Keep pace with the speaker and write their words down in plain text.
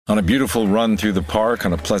On a beautiful run through the park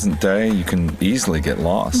on a pleasant day, you can easily get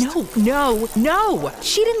lost. No!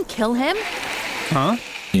 She didn't kill him. Huh?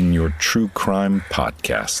 In your true crime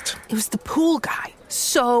podcast. It was the pool guy.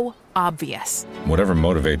 So obvious. Whatever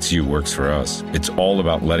motivates you works for us. It's all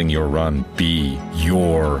about letting your run be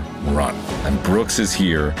your run. And Brooks is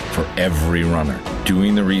here for every runner,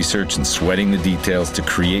 doing the research and sweating the details to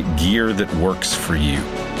create gear that works for you.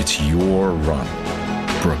 It's your run.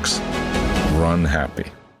 Brooks, run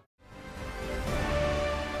happy.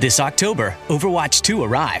 This October, Overwatch 2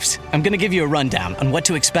 arrives. I'm going to give you a rundown on what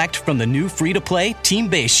to expect from the new free-to-play,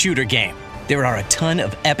 team-based shooter game. There are a ton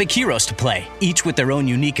of epic heroes to play, each with their own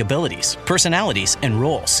unique abilities, personalities, and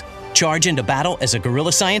roles. Charge into battle as a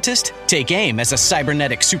guerrilla scientist, take aim as a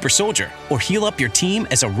cybernetic super soldier, or heal up your team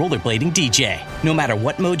as a rollerblading DJ. No matter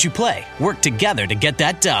what mode you play, work together to get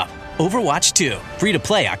that dub. Overwatch 2,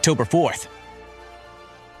 free-to-play October 4th.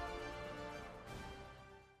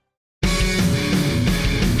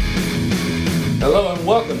 Hello and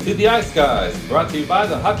welcome to The Ice Guys, brought to you by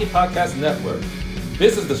the Hockey Podcast Network.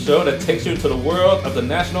 This is the show that takes you to the world of the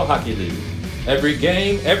National Hockey League. Every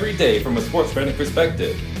game, every day from a sports betting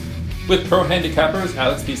perspective. With pro handicappers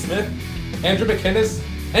Alex P. Smith, Andrew McInnes,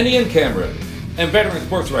 and Ian Cameron, and veteran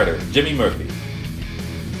sports writer Jimmy Murphy.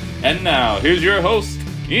 And now, here's your host,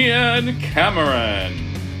 Ian Cameron.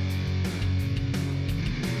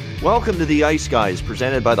 Welcome to The Ice Guys,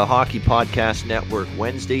 presented by the Hockey Podcast Network.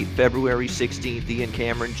 Wednesday, February 16th, Ian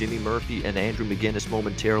Cameron, Jimmy Murphy, and Andrew McGinnis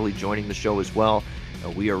momentarily joining the show as well.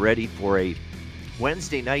 We are ready for a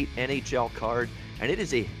Wednesday night NHL card, and it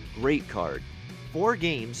is a great card. 4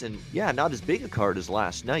 games, and yeah, not as big a card as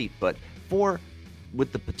last night, but 4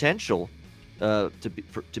 with the potential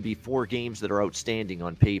to be 4 games that are outstanding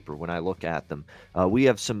on paper when I look at them. We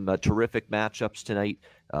have some terrific matchups tonight.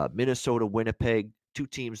 Minnesota, Winnipeg, 2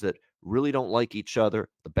 teams that really don't like each other.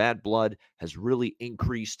 The bad blood has really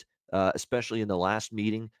increased, especially in the last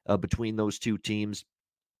meeting between those 2 teams.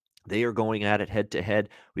 They are going at it head-to-head.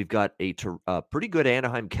 We've got a pretty good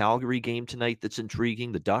Anaheim-Calgary game tonight that's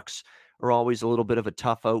intriguing. The Ducks are always a little bit of a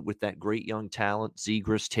tough out with that great young talent,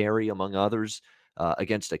 Zegras, Terry, among others,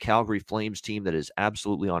 against a Calgary Flames team that is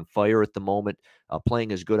absolutely on fire at the moment,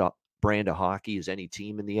 playing as good a brand of hockey as any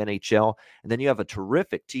team in the NHL. And then you have a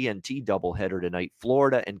terrific TNT doubleheader tonight,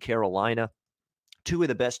 Florida and Carolina, 2 of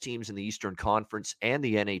the best teams in the Eastern Conference and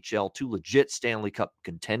the NHL, 2 legit Stanley Cup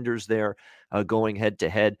contenders there going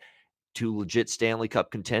head-to-head. 2 legit Stanley Cup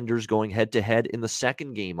contenders going head-to-head in the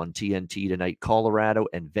second game on TNT tonight, Colorado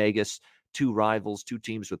and Vegas, 2 rivals, 2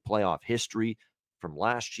 teams with playoff history from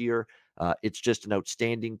last year. It's just an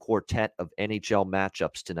outstanding quartet of NHL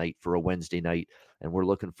matchups tonight for a Wednesday night, and we're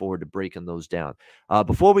looking forward to breaking those down.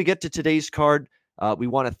 Before we get to today's card, we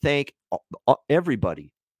want to thank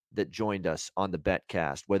everybody that joined us on the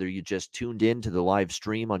Betcast, whether you just tuned in to the live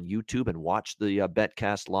stream on YouTube and watched the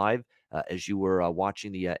Betcast live as you were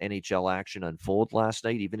watching the NHL action unfold last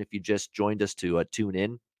night, even if you just joined us to tune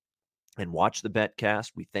in and watch the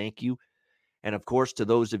Betcast, we thank you. And of course, to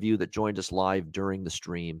those of you that joined us live during the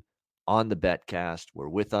stream on the Betcast, were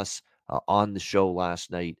with us on the show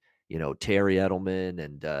last night, you know, Terry Edelman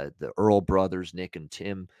and the Earl brothers, Nick and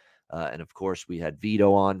Tim. And of course, we had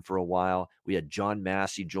Vito on for a while. We had John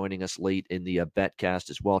Massey joining us late in the Betcast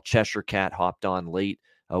as well. Cheshire Cat hopped on late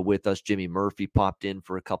with us. Jimmy Murphy popped in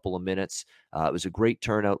for a couple of minutes. It was a great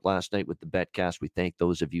turnout last night with the Betcast. We thank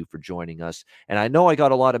those of you for joining us. And I know I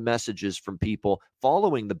got a lot of messages from people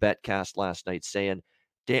following the Betcast last night saying,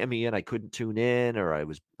 damn, Ian, I couldn't tune in, or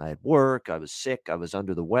I had work, I was sick, I was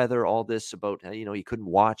under the weather, all this about, you know, you couldn't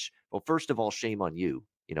watch. Well, first of all, shame on you.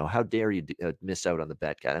 You know, how dare you miss out on the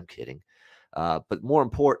Betcast? I'm kidding. But more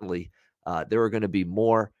importantly, there are going to be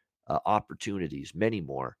more opportunities, many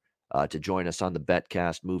more, to join us on the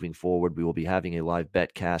Betcast moving forward. We will be having a live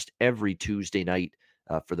Betcast every Tuesday night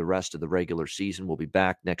for the rest of the regular season. We'll be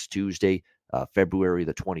back next Tuesday, February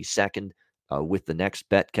the 22nd, with the next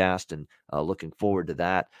Betcast, and looking forward to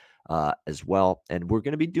that as well. And we're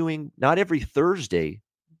going to be doing, not every Thursday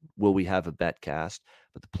will we have a Betcast,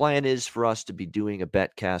 but the plan is for us to be doing a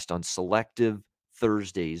Betcast on selective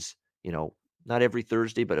Thursdays, you know, not every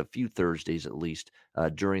Thursday, but a few Thursdays at least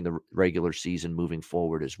during the regular season moving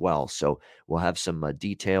forward as well. So we'll have some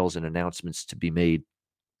details and announcements to be made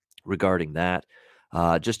regarding that.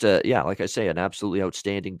 Like I say, an absolutely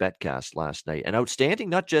outstanding Betcast last night. And outstanding,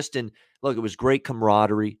 not just in, look, it was great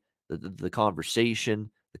camaraderie, the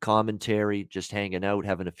conversation, the commentary, just hanging out,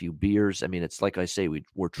 having a few beers. I mean, it's like I say,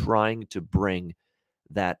 we're trying to bring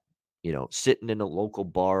that, you know, sitting in a local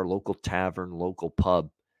bar, local tavern, local pub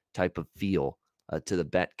type of feel to the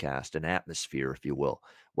BetCast, an atmosphere, if you will,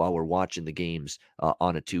 while we're watching the games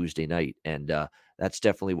on a Tuesday night. And that's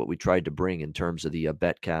definitely what we tried to bring in terms of the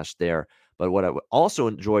BetCast there. But what I also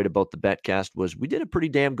enjoyed about the BetCast was we did a pretty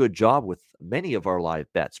damn good job with many of our live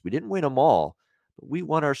bets. We didn't win them all, but we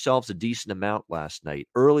won ourselves a decent amount last night.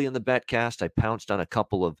 Early in the BetCast, I pounced on a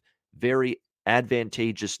couple of very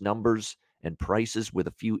advantageous numbers and prices with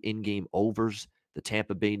a few in-game overs. The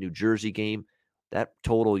Tampa Bay, New Jersey game, that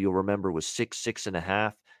total you'll remember was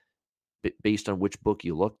 6.5, based on which book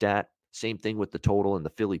you looked at. Same thing with the total in the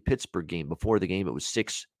Philly-Pittsburgh game. Before the game, it was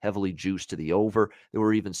 6, heavily juiced to the over. There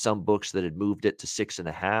were even some books that had moved it to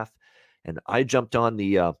 6.5. And I jumped on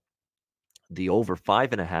the over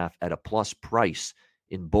 5.5 at a plus price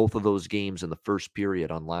in both of those games in the first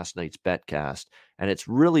period on last night's BetCast. And it's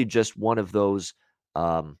really just one of those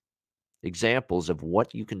examples of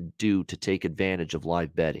what you can do to take advantage of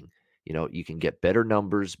live betting. You can get better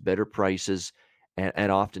numbers, better prices,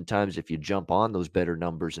 and oftentimes if you jump on those better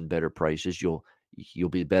numbers and better prices, you'll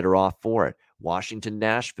be better off for it. Washington,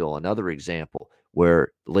 Nashville, another example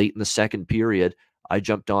where late in the second period, I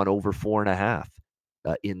jumped on over 4.5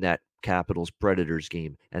 in that Capitals Predators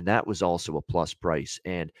game, and that was also a plus price.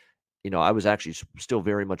 And I was actually still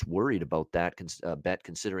very much worried about that bet,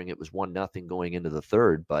 considering it was 1-0 going into the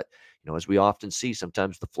third. But as we often see,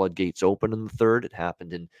 sometimes the floodgates open in the third. It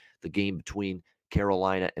happened in the game between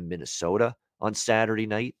Carolina and Minnesota on Saturday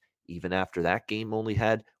night. Even after that game only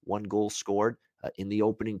had 1 goal scored in the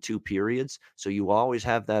opening 2 periods. So you always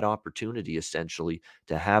have that opportunity, essentially,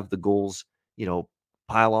 to have the goals,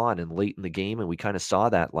 pile on and late in the game. And we kind of saw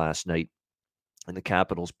that last night in the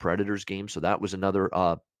Capitals Predators game. So that was another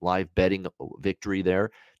live betting victory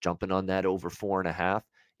there, jumping on that over 4.5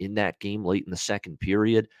 in that game late in the second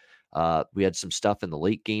period. We had some stuff in the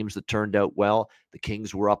late games that turned out well. The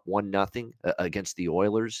Kings were up 1-0 against the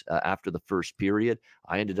Oilers after the first period.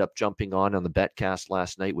 I ended up jumping on the BetCast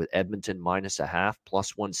last night with Edmonton -0.5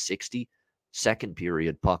 plus 160 second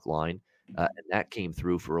period puck line. And that came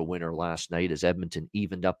through for a winner last night as Edmonton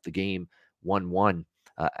evened up the game 1-1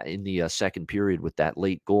 in the second period with that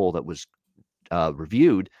late goal that was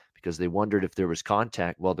reviewed because they wondered if there was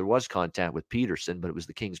contact. Well, there was contact with Peterson, but it was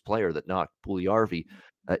the Kings player that knocked Puljujarvi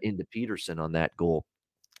into Peterson on that goal.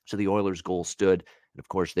 So the Oilers' goal stood. And, of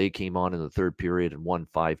course, they came on in the third period and won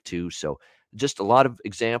 5-2. So just a lot of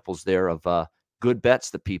examples there of good bets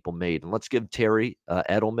that people made. And let's give Terry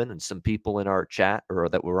Edelman and some people in our chat or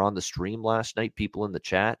that were on the stream last night, people in the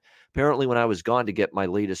chat. Apparently, when I was gone to get my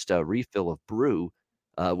latest refill of brew,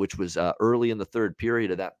 which was early in the third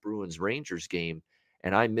period of that Bruins-Rangers game,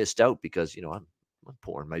 and I missed out because, I'm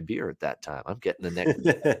pouring my beer at that time. I'm getting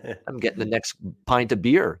the next pint of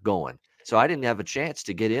beer going. So I didn't have a chance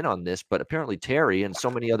to get in on this, but apparently Terry and so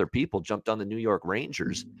many other people jumped on the New York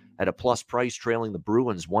Rangers at a plus price, trailing the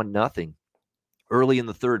Bruins 1-0 early in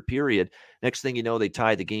the third period. Next thing you know, they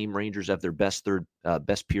tie the game. Rangers have their best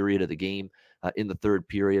period of the game in the third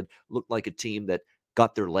period. Looked like a team that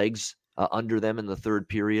got their legs under them in the third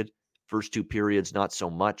period. First 2 periods, not so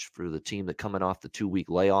much for the team that coming off the 2-week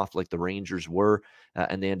layoff like the Rangers were,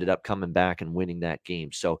 and they ended up coming back and winning that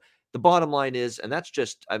game. So the bottom line is, and that's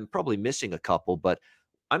just, I'm probably missing a couple, but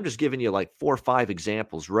I'm just giving you like 4 or 5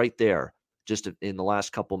 examples right there, just in the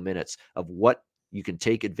last couple minutes of what you can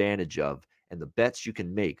take advantage of and the bets you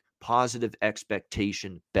can make, positive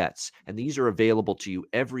expectation bets. And these are available to you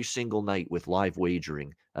every single night with live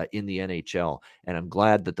wagering in the NHL. And I'm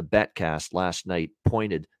glad that the BetCast last night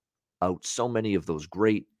pointed out so many of those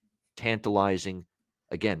great, tantalizing,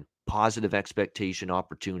 again, positive expectation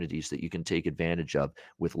opportunities that you can take advantage of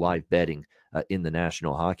with live betting in the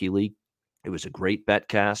National Hockey League. It was a great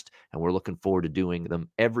BetCast, and we're looking forward to doing them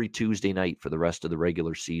every Tuesday night for the rest of the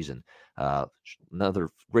regular season. Another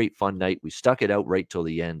great fun night. We stuck it out right till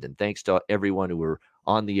the end, and thanks to everyone who were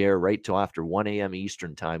on the air right till after 1 a.m.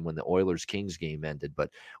 Eastern time when the Oilers-Kings game ended. But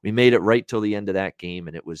we made it right till the end of that game,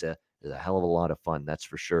 and it was a hell of a lot of fun, that's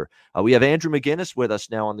for sure. We have Andrew McGinnis with us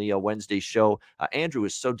now on the Wednesday show. Andrew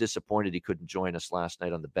was so disappointed he couldn't join us last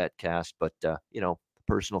night on the BetCast, but,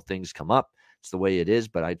 personal things come up. It's the way it is,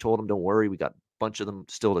 but I told him, don't worry, we got a bunch of them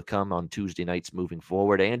still to come on Tuesday nights moving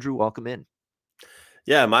forward. Andrew, welcome in.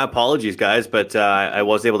 Yeah, my apologies, guys, but I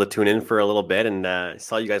was able to tune in for a little bit and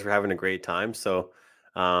saw you guys were having a great time. So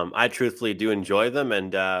I truthfully do enjoy them,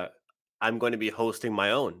 and I'm going to be hosting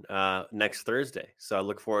my own next Thursday. So I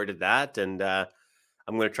look forward to that, and I'm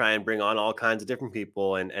going to try and bring on all kinds of different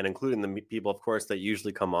people, and including the people, of course, that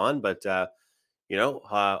usually come on. But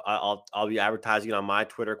I'll be advertising on my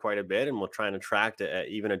Twitter quite a bit, and we'll try and attract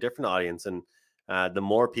even a different audience. And the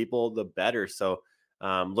more people, the better. So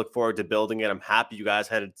look forward to building it. I'm happy you guys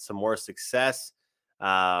had some more success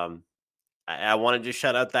I want to just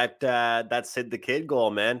shout out that Sid the Kid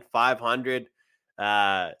goal, man. 500.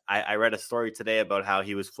 I read a story today about how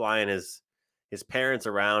he was flying his parents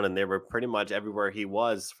around, and they were pretty much everywhere he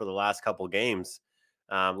was for the last couple games,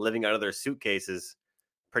 living out of their suitcases,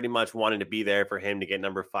 pretty much wanting to be there for him to get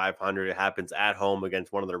number 500. It happens at home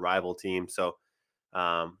against one of their rival teams. So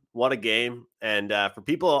what a game. And for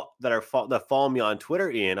people that follow me on Twitter,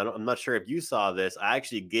 Ian, I'm not sure if you saw this. I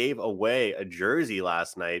actually gave away a jersey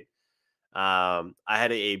last night. I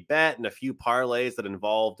had a bet and a few parlays that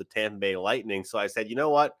involved the Tampa Bay Lightning. So I said, you know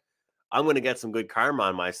what? I'm going to get some good karma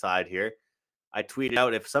on my side here. I tweeted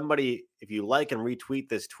out, if you like and retweet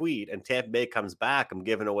this tweet and Tampa Bay comes back, I'm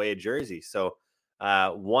giving away a jersey. So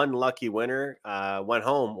one lucky winner went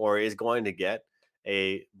home or is going to get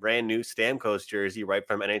a brand new Stamkos jersey right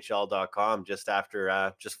from NHL.com just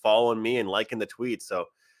after just following me and liking the tweet. So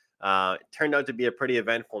it turned out to be a pretty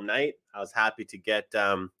eventful night. I was happy to get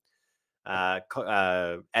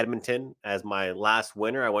Edmonton as my last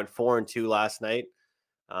winner. I went 4-2 last night.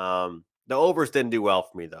 The overs didn't do well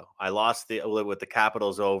for me, though. I lost with the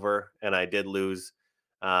Capitals over, and I did lose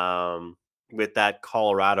with that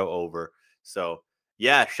Colorado over. So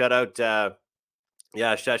yeah, shout out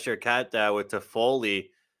Cheshire Cat with Toffoli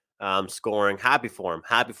scoring. Happy for him.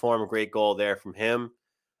 A great goal there from him.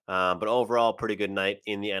 But overall, pretty good night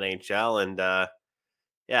in the NHL. And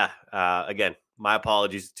again, my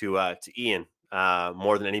apologies to Ian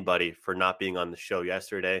more than anybody for not being on the show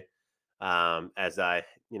yesterday. As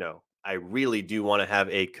I really do want to have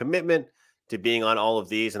a commitment to being on all of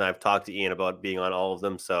these, and I've talked to Ian about being on all of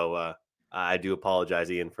them. So I do apologize,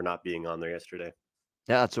 Ian, for not being on there yesterday.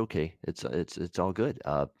 Yeah, it's okay. It's all good.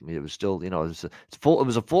 It was still, it was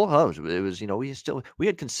a full house. It was, we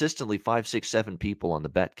had consistently 5, 6, 7 people on the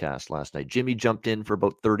Betcast last night. Jimmy jumped in for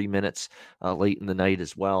about 30 minutes late in the night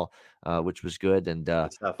as well, which was good. And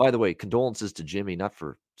by the way, condolences to Jimmy, not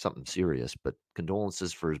for something serious, but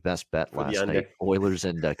condolences for his best bet last night. Oilers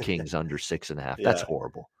and Kings under 6.5. Yeah. That's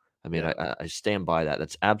horrible. I mean, I stand by that.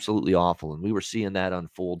 That's absolutely awful. And we were seeing that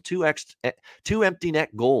unfold. Two empty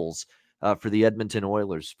net goals for the Edmonton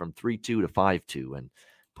Oilers from 3-2 to 5-2 and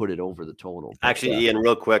put it over the total. But, actually, Ian,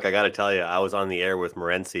 real quick, I got to tell you, I was on the air with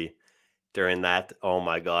Morency during that. Oh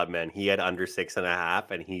my God, man. He had under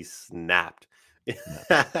 6.5 and he snapped.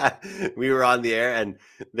 Yeah. We were on the air and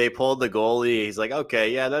they pulled the goalie. He's like,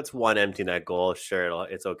 okay, yeah, that's one empty net goal. Sure,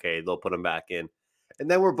 it's okay. They'll put him back in. And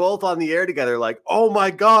then we're both on the air together like, oh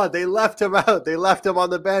my God, they left him out. They left him on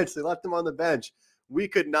the bench. We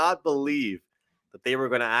could not believe that they were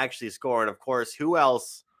going to actually score. And of course, who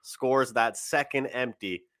else scores that second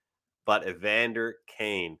empty but Evander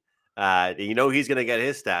Kane? He's going to get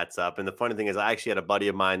his stats up. And the funny thing is, I actually had a buddy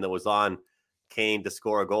of mine that was on Kane to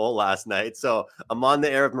score a goal last night. So I'm on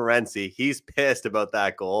the air with Morency. He's pissed about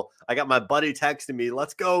that goal. I got my buddy texting me,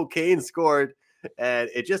 let's go, Kane scored. And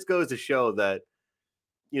it just goes to show that,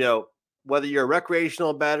 whether you're a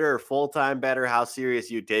recreational bettor or full-time bettor, how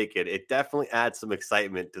serious you take it, it definitely adds some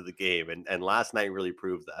excitement to the game. And last night really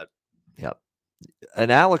proved that. Yep.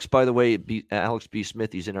 And Alex, by the way, Alex B.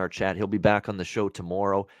 Smith, he's in our chat. He'll be back on the show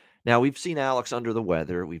tomorrow. Now, we've seen Alex under the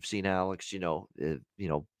weather. We've seen Alex,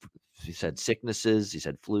 he's had sicknesses, he's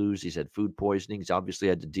had flus, he's had food poisoning. He's obviously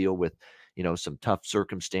had to deal with, some tough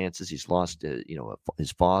circumstances. He's lost,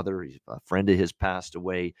 his father. A friend of his passed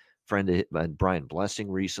away. Friend of Brian Blessing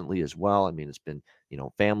recently as well. I mean, it's been,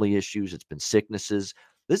 family issues. It's been sicknesses.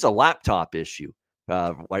 This is a laptop issue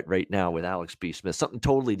right now with Alex B. Smith, something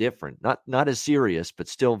totally different, not as serious, but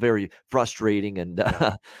still very frustrating. And,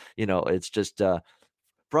 it's just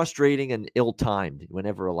frustrating and ill-timed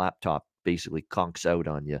whenever a laptop basically conks out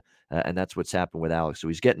on you. And that's what's happened with Alex. So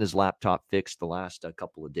he's getting his laptop fixed the last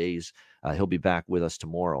couple of days. He'll be back with us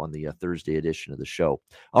tomorrow on the Thursday edition of the show.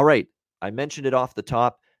 All right. I mentioned it off the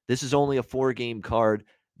top. This is only a 4-game card.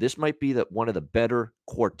 This might be one of the better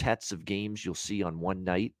quartets of games you'll see on one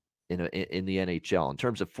night in the NHL in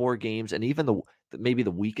terms of 4 games, and even maybe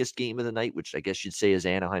the weakest game of the night, which I guess you'd say is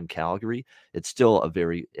Anaheim-Calgary. It's still a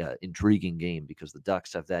very intriguing game because the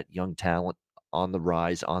Ducks have that young talent on the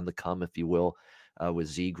rise, on the come, if you will, with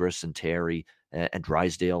Zegras and Terry and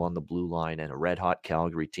Drysdale on the blue line and a red-hot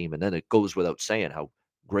Calgary team. And then it goes without saying how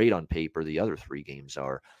great on paper the other 3 games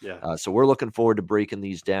are. Yeah. So we're looking forward to breaking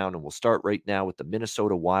these down, and we'll start right now with the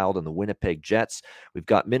Minnesota Wild and the Winnipeg Jets. We've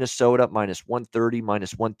got Minnesota minus 130,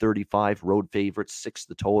 minus 135, road favorites, 6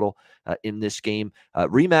 the total in this game.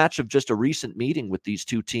 Rematch of just a recent meeting with these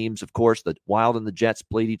two teams. Of course, the Wild and the Jets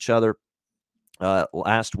played each other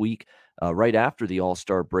last week, right after the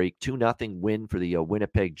All-Star break. 2-0 win for the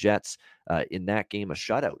Winnipeg Jets in that game, a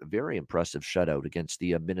shutout, a very impressive shutout against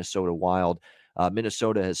the Minnesota Wild.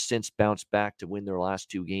 Minnesota has since bounced back to win their last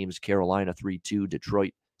 2 games. Carolina 3-2,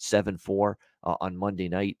 Detroit 7-4 on Monday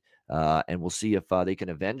night. And we'll see if they can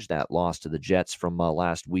avenge that loss to the Jets from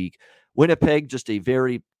last week. Winnipeg, just a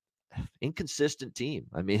very inconsistent team.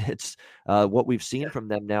 I mean, it's what we've seen from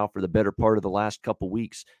them now for the better part of the last couple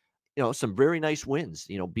weeks. Some very nice wins,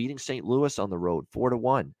 beating St. Louis on the road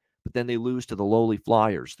 4-1, but then they lose to the lowly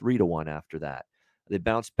Flyers 3-1 after that. They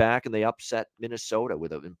bounced back and they upset Minnesota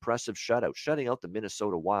with an impressive shutout. Shutting out the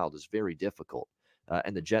Minnesota Wild is very difficult.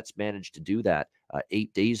 And the Jets managed to do that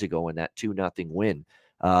 8 days ago in that 2-0 win.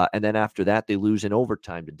 And then after that, they lose in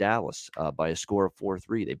overtime to Dallas by a score of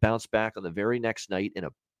 4-3. They bounce back on the very next night in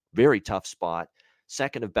a very tough spot,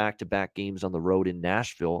 second of back-to-back games on the road in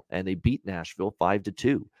Nashville, and they beat Nashville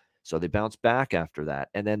 5-2. So they bounce back after that.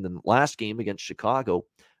 And then the last game against Chicago,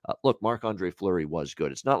 look, Marc-Andre Fleury was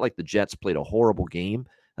good. It's not like the Jets played a horrible game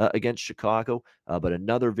against Chicago, but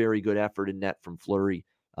another very good effort in net from Fleury,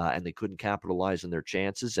 and they couldn't capitalize on their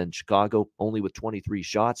chances. And Chicago only with 23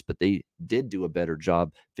 shots, but they did do a better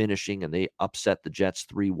job finishing, and they upset the Jets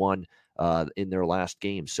 3-1 in their last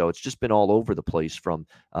game. So it's just been all over the place from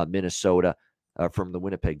Minnesota, from the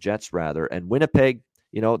Winnipeg Jets, rather. And Winnipeg,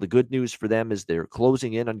 the good news for them is they're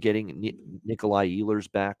closing in on getting Nikolai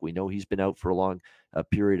Ehlers back. We know he's been out for a long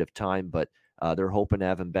period of time, but they're hoping to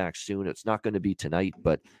have him back soon. It's not going to be tonight,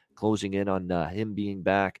 but closing in on him being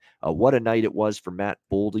back. What a night it was for Matt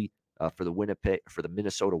Boldy for the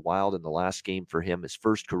Minnesota Wild in the last game for him. His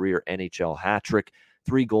first career NHL hat trick,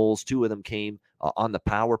 3 goals. 2 of them came on the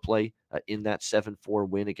power play in that 7-4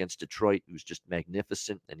 win against Detroit. It was just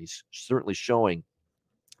magnificent, and he's certainly showing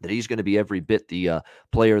that he's going to be every bit the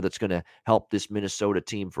player that's going to help this Minnesota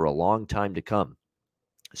team for a long time to come.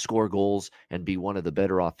 Score goals and be one of the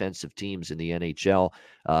better offensive teams in the NHL.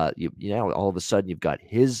 All of a sudden you've got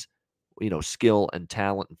his, skill and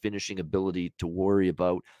talent and finishing ability to worry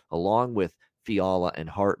about, along with Fiala and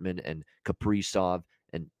Hartman and Kaprizov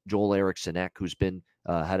and Joel Eriksson-Ek, who's been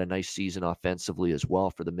had a nice season offensively as well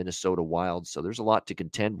for the Minnesota Wild. So there's a lot to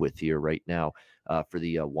contend with here right now for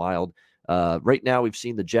the Wild. Right now, we've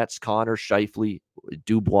seen the Jets, Connor, Scheifele,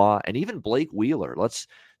 Dubois, and even Blake Wheeler.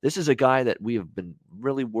 This is a guy that we have been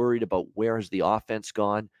really worried about. Where has the offense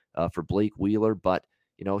gone for Blake Wheeler? But,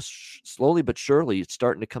 slowly but surely, it's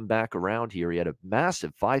starting to come back around here. He had a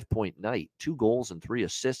massive 5-point night, 2 goals and 3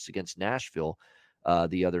 assists against Nashville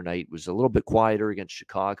the other night. It was a little bit quieter against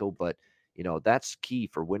Chicago, but, that's key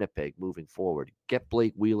for Winnipeg moving forward. Get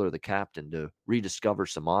Blake Wheeler, the captain, to rediscover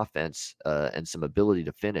some offense and some ability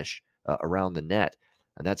to finish around the net,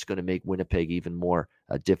 and that's going to make Winnipeg even more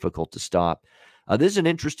difficult to stop. This is an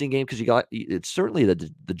interesting game because it's certainly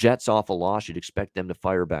the Jets off a loss. You'd expect them to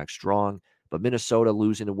fire back strong, but Minnesota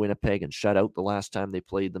losing to Winnipeg and shut out the last time they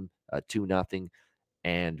played them 2-0,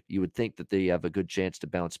 and you would think that they have a good chance to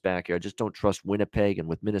bounce back here. I just don't trust Winnipeg, and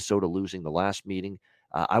with Minnesota losing the last meeting,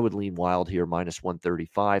 I would lean Wild here, minus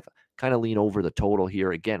 135. Kind of lean over the total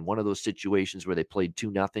here. Again, one of those situations where they played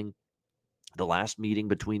 2-0. The last meeting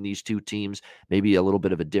between these two teams, maybe a little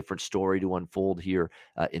bit of a different story to unfold here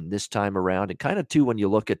in this time around. And kind of, too, when you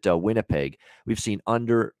look at Winnipeg, we've seen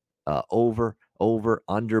under, over,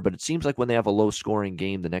 under. But it seems like when they have a low-scoring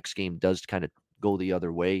game, the next game does kind of go the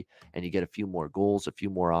other way, and you get a few more goals, a few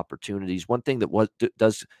more opportunities. One thing that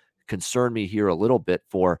does concern me here a little bit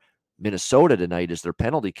for Minnesota tonight is their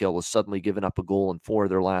penalty kill has suddenly given up a goal in 4 of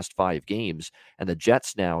their last 5 games. And the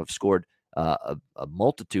Jets now have scored a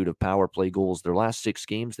multitude of power play goals. Their last 6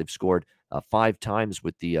 games, they've scored 5 times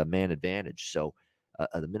with the man advantage. So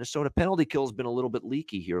the Minnesota penalty kill has been a little bit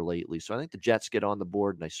leaky here lately. So I think the Jets get on the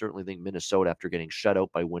board, and I certainly think Minnesota, after getting shut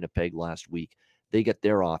out by Winnipeg last week, they get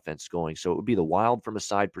their offense going. So it would be the Wild from a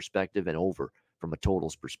side perspective and over from a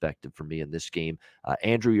totals perspective for me in this game.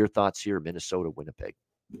 Andrew, your thoughts here, Minnesota, Winnipeg?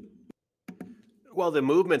 Well, the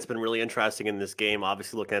movement's been really interesting in this game.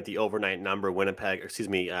 Obviously, looking at the overnight number,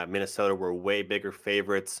 Minnesota were way bigger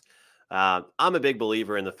favorites. I'm a big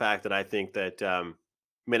believer in the fact that I think that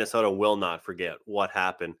Minnesota will not forget what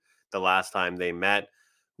happened the last time they met.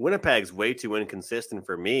 Winnipeg's way too inconsistent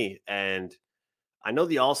for me, and I know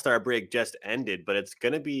the All-Star break just ended, but it's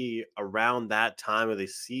going to be around that time of the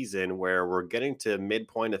season where we're getting to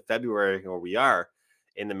midpoint of February, or we are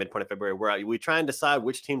in the midpoint of February, where we try and decide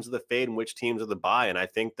which teams are the fade and which teams are the buy. And I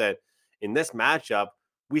think that in this matchup,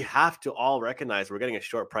 we have to all recognize we're getting a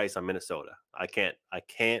short price on Minnesota. I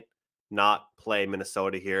can't not play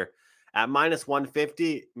Minnesota here. At minus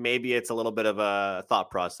 150, maybe it's a little bit of a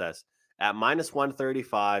thought process. At minus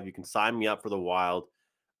 135, you can sign me up for the Wild.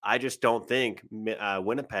 I just don't think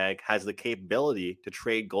Winnipeg has the capability to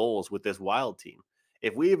trade goals with this Wild team.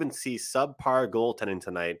 If we even see subpar goaltending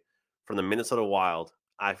tonight from the Minnesota Wild.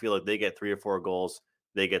 I feel like they get 3 or 4 goals.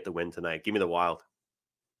 They get the win tonight. Give me the Wild.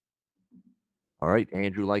 All right,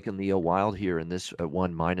 Andrew, liking the Wild here in this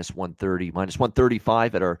one, -130,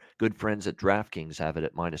 -135 at our good friends at DraftKings have it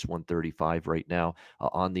at -135 right now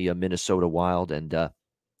on the Minnesota Wild. And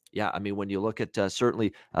yeah, I mean, when you look at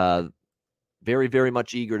certainly very, very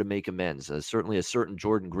much eager to make amends. Certainly a certain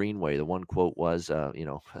Jordan Greenway. The one quote was,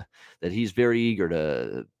 that he's very eager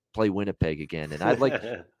to play Winnipeg again. And I'd like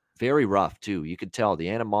very rough too. You could tell the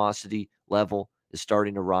animosity level is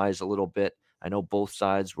starting to rise a little bit. I know both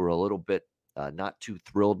sides were a little bit not too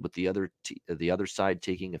thrilled with the other side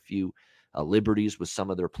taking a few liberties with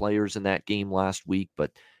some of their players in that game last week,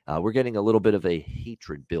 but we're getting a little bit of a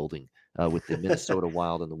hatred building with the Minnesota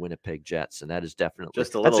Wild and the Winnipeg Jets, and that is definitely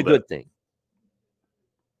just a little that's a bit. good thing.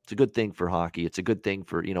 It's a good thing for hockey. It's a good thing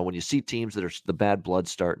for, when you see teams that are the bad blood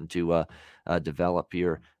starting to develop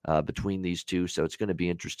here between these two. So it's going to be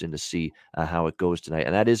interesting to see how it goes tonight.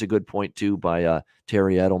 And that is a good point, too, by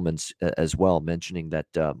Terry Edelman as well, mentioning that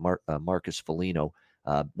Marcus Foligno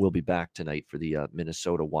will be back tonight for the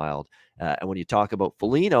Minnesota Wild. And when you talk about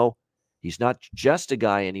Foligno, he's not just a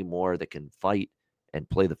guy anymore that can fight and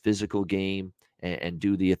play the physical game and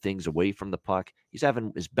do the things away from the puck. He's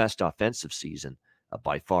having his best offensive season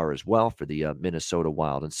by far as well for the Minnesota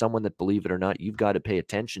Wild, and someone that, believe it or not, you've got to pay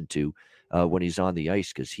attention to when he's on the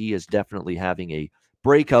ice, because he is definitely having a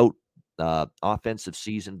breakout offensive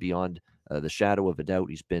season beyond the shadow of a doubt.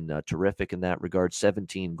 He's been terrific in that regard.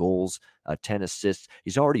 17 goals, 10 assists.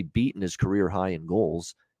 He's already beaten his career high in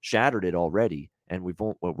goals, shattered it already, and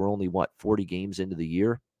we're only 40 games into the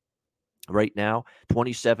year right now.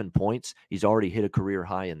 27 points. He's already hit a career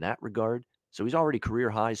high in that regard. So he's already career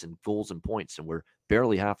highs in goals and points, and we're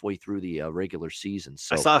barely halfway through the regular season.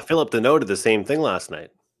 So I saw Philip Deneau did the same thing last night.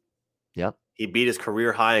 Yep. He beat his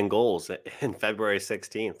career high in goals in February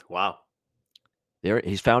 16th. Wow. There,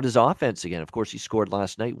 he's found his offense again. Of course, he scored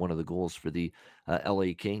last night, one of the goals for the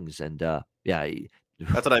LA Kings. And yeah.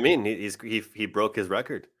 That's what I mean. He broke his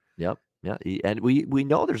record. Yep. Yeah, and we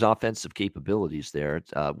know there's offensive capabilities there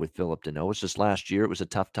with Philip Deneau. It's just last year it was a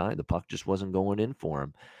tough time. The puck just wasn't going in for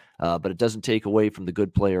him. But it doesn't take away from the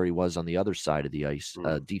good player he was on the other side of the ice,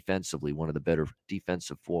 defensively, one of the better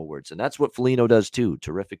defensive forwards. And that's what Foligno does too.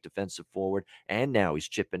 Terrific defensive forward. And now he's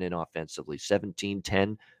chipping in offensively.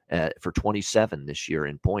 17-10 for 27 this year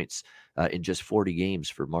in points in just 40 games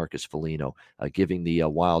for Marcus Foligno, giving the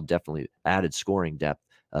Wild definitely added scoring depth.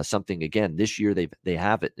 Something, again, this year they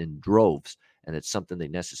have it in droves, and it's something they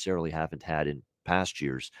necessarily haven't had in past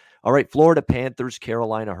years. All right, Florida Panthers,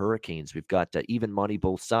 Carolina Hurricanes. We've got even money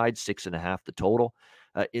both sides, 6.5 the total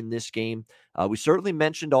in this game. We certainly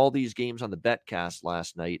mentioned all these games on the BetCast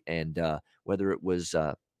last night, and whether it was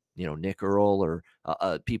Nick Earl or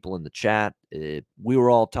people in the chat, we were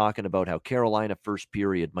all talking about how Carolina first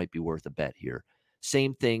period might be worth a bet here.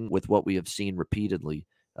 Same thing with what we have seen repeatedly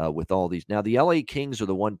with all these. Now, the LA Kings are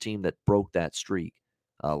the one team that broke that streak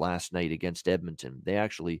last night against Edmonton. They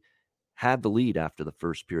actually had the lead after the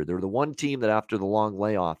first period. They're the one team that after the long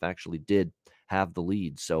layoff actually did have the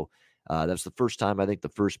lead. So that's the first time, I think, the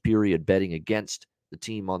first period betting against the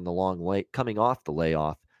team on the long coming off the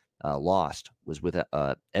layoff lost was with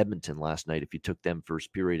Edmonton last night if you took them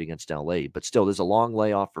first period against LA. But still, there's a long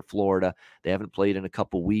layoff for Florida. They haven't played in a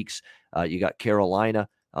couple weeks. You got Carolina,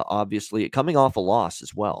 obviously, coming off a loss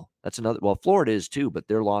as well. That's another. Well, Florida is too, but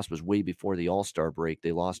their loss was way before the All-Star break.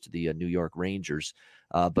 They lost to the New York Rangers.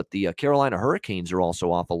 But the Carolina Hurricanes are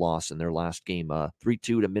also off a loss in their last game, 3-2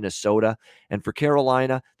 to Minnesota. And for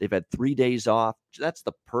Carolina, they've had 3 days off. That's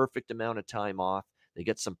the perfect amount of time off. They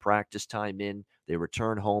get some practice time in. They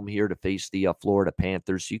return home here to face the Florida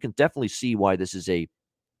Panthers. So you can definitely see why this is a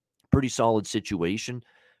pretty solid situation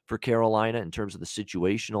for Carolina in terms of the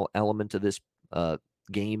situational element of this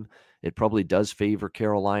game. It probably does favor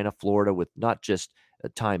Carolina. Florida with not just a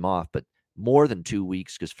time off, but more than 2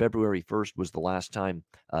 weeks, because February 1st was the last time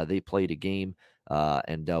they played a game.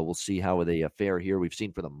 And we'll see how they fare here. We've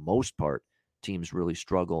seen for the most part teams really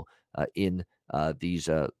struggle in these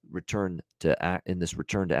return to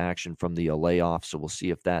action from the layoff. So we'll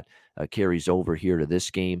see if that carries over here to this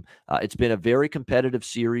game. It's been a very competitive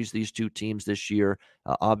series, these two teams this year.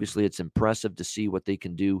 Obviously, it's impressive to see what they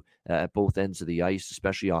can do at both ends of the ice,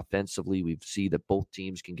 especially offensively. We see that both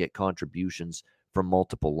teams can get contributions from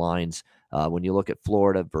multiple lines. When you look at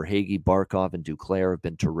Florida, Verhaeghe, Barkov, and Duclair have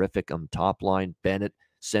been terrific on the top line. Bennett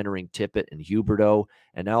centering Tippett and Huberdeau.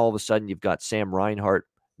 And now all of a sudden you've got Sam Reinhart.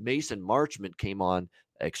 Mason Marchment came on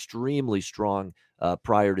extremely strong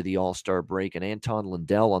prior to the All-Star break, and Anton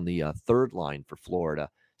Lundell on the third line for Florida.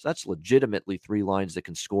 So that's legitimately three lines that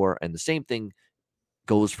can score. And the same thing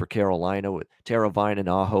goes for Carolina with Teravainen,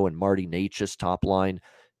 Aho, and Marty Necas top line.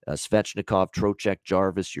 Svechnikov, Trocheck,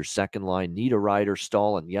 Jarvis, your second line. Niederreiter,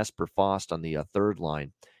 Stahl, and Jesper Fast on the third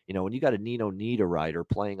line. When you got a Nino Niederreiter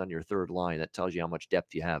playing on your third line, that tells you how much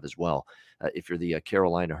depth you have as well. If you're the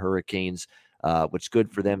Carolina Hurricanes, what's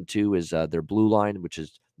good for them too is their blue line, which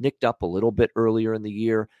is nicked up a little bit earlier in the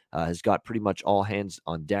year, has got pretty much all hands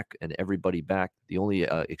on deck and everybody back. The only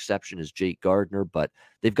exception is Jake Gardner, but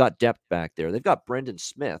they've got depth back there. They've got Brendan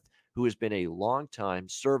Smith, who has been a long-time,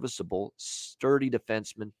 serviceable, sturdy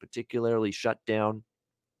defenseman, particularly shutdown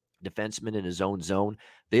defenseman in his own zone.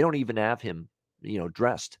 They don't even have him,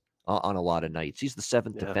 dressed on a lot of nights. He's the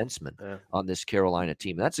seventh defenseman on this Carolina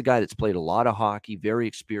team. That's a guy that's played a lot of hockey, very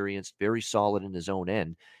experienced, very solid in his own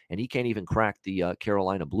end, and he can't even crack the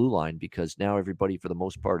Carolina blue line because now everybody, for the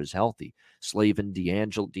most part, is healthy. Slavin,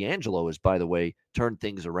 D'Angelo is, by the way, turned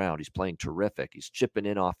things around. He's playing terrific. He's chipping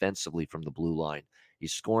in offensively from the blue line.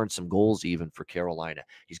 He's scoring some goals even for Carolina.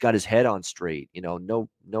 He's got his head on straight. No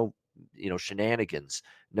shenanigans,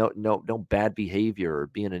 no bad behavior or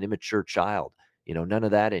being an immature child. None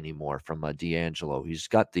of that anymore from D'Angelo. He's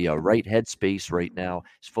got the right headspace right now.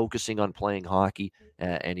 He's focusing on playing hockey,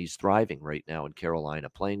 and he's thriving right now in Carolina,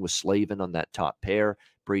 playing with Slavin on that top pair,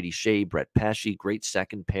 Brady Shea, Brett Pesce, great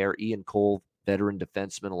second pair, Ian Cole, veteran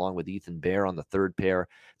defenseman, along with Ethan Bear on the third pair.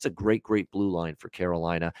 It's a great, great blue line for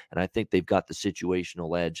Carolina, and I think they've got the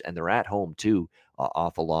situational edge, and they're at home, too,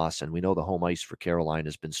 off a loss, and we know the home ice for Carolina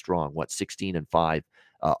has been strong. 16-5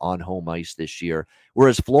 on home ice this year.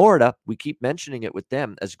 Whereas Florida, we keep mentioning it with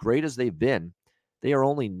them, as great as they've been, they are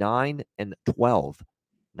only 9-12.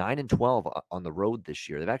 9-12 on the road this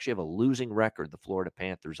year. They actually have a losing record, the Florida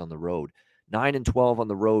Panthers, on the road. 9-12 on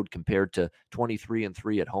the road compared to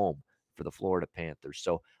 23-3 at home for the Florida Panthers.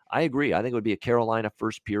 So I agree. I think it would be a Carolina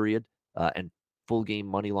first period and full game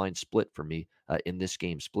money line split for me in this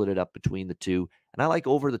game. Split it up between the two. And I like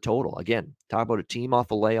over the total. Again, talk about a team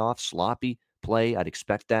off a layoff, sloppy play. I'd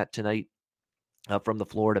expect that tonight from the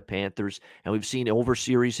Florida Panthers. And we've seen over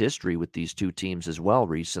series history with these two teams as well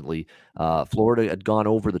recently. Florida had gone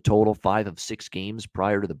over the total 5 of 6 games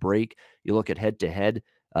prior to the break. You look at head-to-head,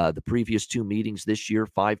 the previous 2 meetings this year,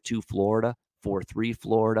 5-2 Florida, 4-3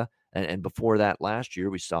 Florida. And before that last year,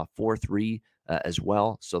 we saw 4-3 as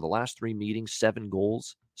well. So the last 3 meetings, 7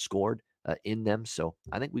 goals scored in them. So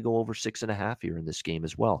I think we go over 6.5 here in this game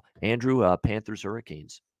as well. Andrew, Panthers,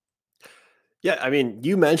 Hurricanes. Yeah, I mean,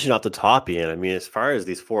 you mentioned off the top, Ian. I mean, as far as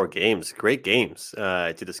these 4 games, great games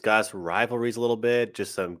to discuss rivalries a little bit,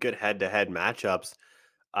 just some good head-to-head matchups.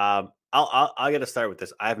 I got to start with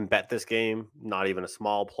this. I haven't bet this game, not even a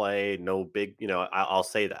small play, no big. I'll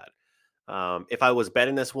say that. If I was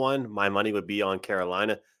betting this one, my money would be on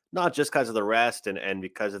Carolina, not just because of the rest and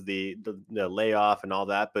because of the layoff and all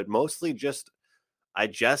that, but mostly I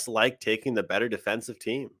just like taking the better defensive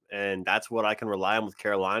team, and that's what I can rely on with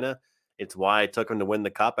Carolina. It's why I took them to win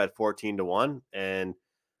the cup at 14-1, and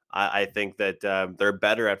I think that they're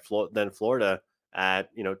better than Florida at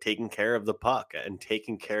taking care of the puck and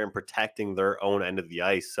taking care and protecting their own end of the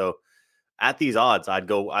ice. So at these odds, I'd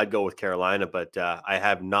go with Carolina, but I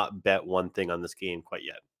have not bet one thing on this game quite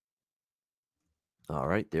yet. All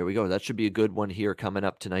right, there we go. That should be a good one here coming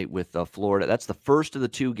up tonight with Florida. That's the first of the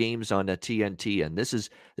 2 games on TNT, and this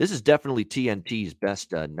is definitely TNT's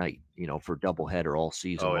best night, for doubleheader all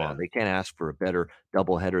season long. They can't ask for a better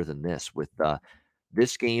doubleheader than this with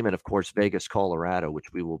this game and, of course, Vegas, Colorado,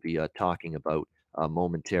 which we will be talking about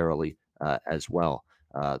momentarily as well.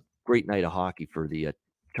 Great night of hockey for the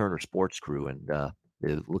Turner Sports crew, and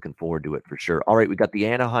they're looking forward to it for sure. All right, we got the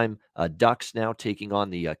Anaheim Ducks now taking on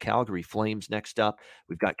the Calgary Flames next up.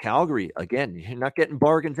 We've got Calgary. Again, you're not getting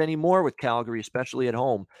bargains anymore with Calgary, especially at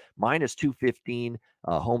home. Minus 215,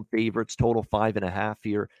 home favorites, total 5.5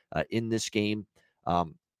 here in this game.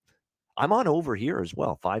 I'm on over here as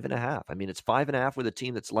well, 5.5. I mean, it's 5.5 with a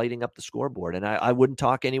team that's lighting up the scoreboard, and I wouldn't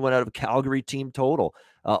talk anyone out of a Calgary team total.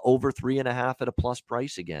 Over 3.5 at a plus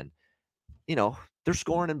price again. They're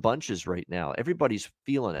scoring in bunches right now. Everybody's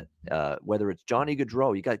feeling it, whether it's Johnny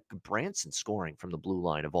Gaudreau. You got Branson scoring from the blue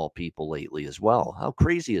line of all people lately as well. How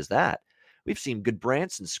crazy is that? We've seen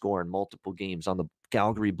Goodbranson score in multiple games on the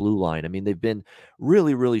Calgary blue line. I mean, they've been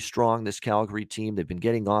really, really strong, this Calgary team. They've been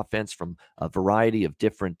getting offense from a variety of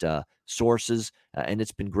different sources, and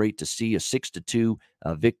it's been great to see a 6-2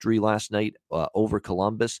 victory last night over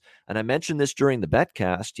Columbus. And I mentioned this during the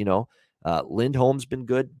betcast, Lindholm's been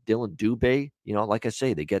good. Dylan Dubé, like I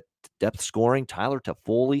say, they get depth scoring. Tyler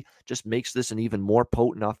Toffoli just makes this an even more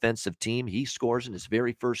potent offensive team. He scores in his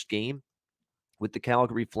very first game with the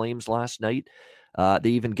Calgary Flames last night. They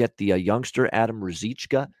even get the youngster Adam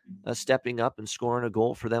Ruzicka stepping up and scoring a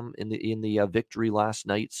goal for them in the victory last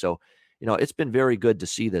night. So, it's been very good to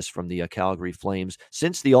see this from the Calgary Flames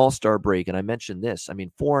since the All-Star break. And I mentioned this,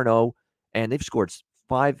 4-0, and they've scored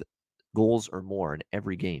 5 goals or more in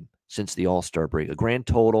every game since the All-Star break. A grand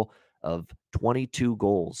total of 22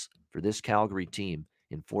 goals for this Calgary team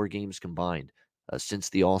in 4 games combined since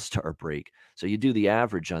the All-Star break. So you do the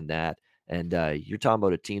average on that, and you're talking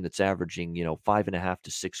about a team that's averaging, 5.5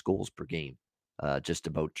 to 6 goals per game just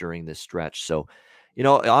about during this stretch. So,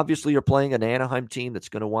 obviously you're playing an Anaheim team that's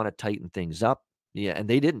going to want to tighten things up. Yeah, and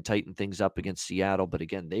they didn't tighten things up against Seattle, but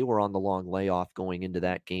again, they were on the long layoff going into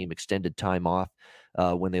that game, extended time off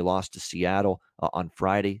when they lost to Seattle on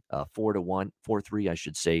Friday, 4-3, I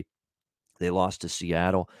should say. They lost to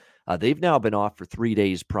Seattle. They've now been off for 3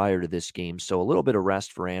 days prior to this game, so a little bit of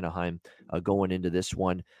rest for Anaheim going into this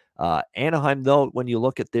one. Anaheim, though, when you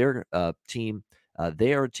look at their team,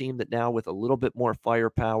 they are a team that now with a little bit more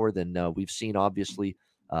firepower than we've seen, obviously,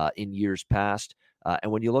 in years past.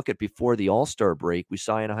 And when you look at before the All-Star break, we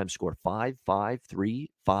saw Anaheim score 5,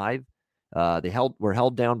 3, 5. They were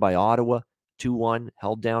held down by Ottawa 2-1,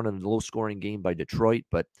 held down in a low-scoring game by Detroit,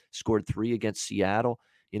 but scored 3 against Seattle.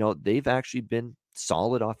 They've actually been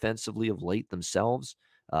solid offensively of late themselves.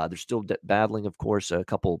 They're still battling, of course, a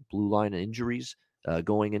couple blue line injuries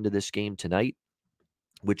going into this game tonight,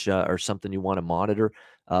 which are something you want to monitor.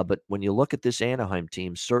 But when you look at this Anaheim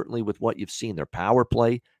team, certainly with what you've seen, their power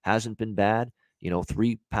play hasn't been bad.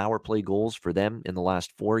 3 power play goals for them in the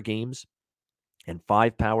last 4 games and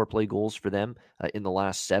 5 power play goals for them in the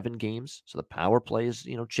last 7 games. So the power play is,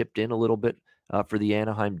 chipped in a little bit for the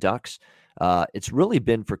Anaheim Ducks. It's really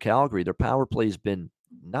been for Calgary. Their power play has been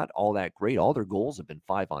not all that great. All their goals have been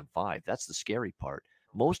 5-on-5. That's the scary part.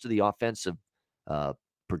 Most of the offensive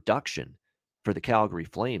production for the Calgary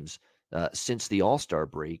Flames since the All-Star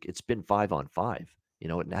break, it's been 5-on-5.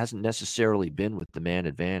 It hasn't necessarily been with the man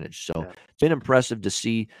advantage. So It's been impressive to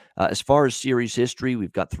see. As far as series history,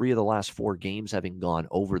 we've got 3 of the last 4 games having gone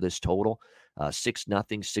over this total, 6-0,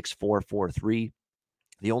 6-4, 4-3.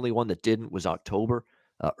 The only one that didn't was October,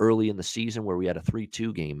 early in the season, where we had a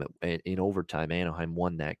 3-2 game in overtime. Anaheim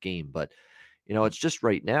won that game. But, it's just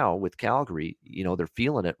right now with Calgary, they're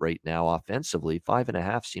feeling it right now offensively.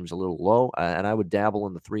 5.5 seems a little low, and I would dabble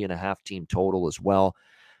in the 3.5 team total as well.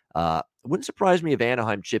 It wouldn't surprise me if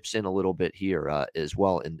Anaheim chips in a little bit here as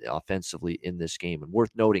well offensively in this game. And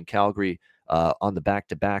worth noting, Calgary on the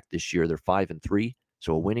back-to-back this year, they're 5-3,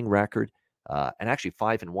 so a winning record, and actually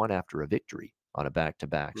 5-1 after a victory on a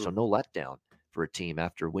back-to-back. So no letdown for a team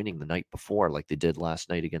after winning the night before like they did last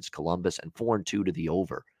night against Columbus, and 4-2 to the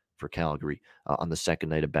over for Calgary on the second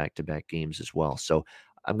night of back-to-back games as well. So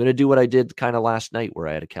I'm going to do what I did kind of last night where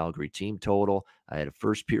I had a Calgary team total. I had a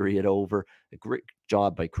first period over. A great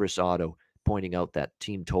job by Chris Otto pointing out that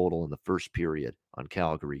team total in the first period on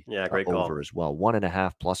Calgary. Yeah, great over call. as well.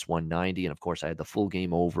 1.5 plus 190. And of course, I had the full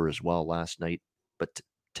game over as well last night. But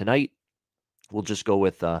tonight, we'll just go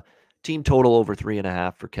with team total over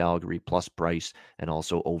 3.5 for Calgary plus price, and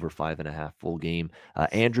also over 5.5 full game.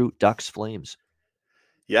 Andrew, Ducks, Flames.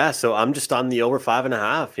 Yeah, so I'm just on the over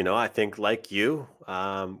 5.5. I think like you,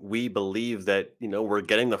 we believe that, we're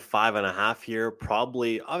getting the 5.5 here.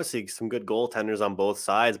 Probably, obviously, some good goaltenders on both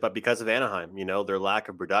sides, but because of Anaheim, their lack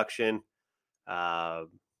of production. I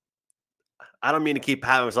don't mean to keep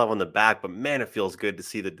patting myself on the back, but man, it feels good to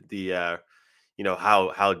see the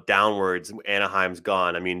how downwards Anaheim's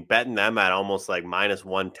gone. I mean, betting them at almost like minus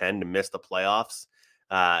 110 to miss the playoffs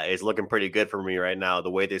is looking pretty good for me right now. The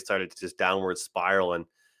way they started to just downward spiral, and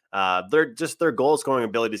their goal scoring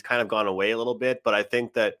abilities kind of gone away a little bit, but I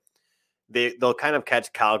think that they'll kind of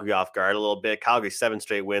catch Calgary off guard a little bit. Calgary 7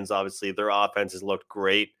 straight wins. Obviously, their offense has looked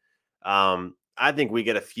great. I think we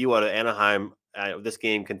get a few out of Anaheim. This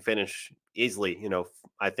game can finish easily.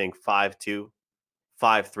 I think 5-2,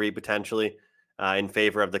 5-3 potentially in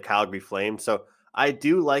favor of the Calgary Flames. So I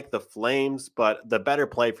do like the Flames, but the better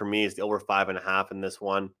play for me is the over 5.5 in this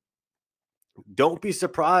one. Don't be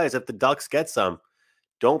surprised if the Ducks get some.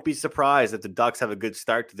 Don't be surprised if the Ducks have a good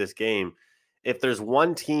start to this game. If there's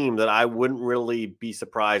one team that I wouldn't really be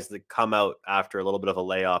surprised to come out after a little bit of a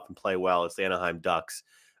layoff and play well, it's the Anaheim Ducks.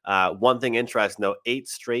 One thing interesting, though, 8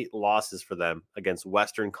 straight losses for them against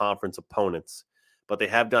Western Conference opponents. But they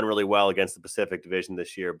have done really well against the Pacific Division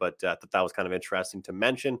this year. But I thought that was kind of interesting to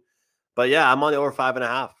mention. But yeah, I'm on the over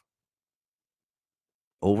 5.5.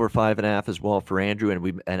 Over 5.5 as well for Andrew.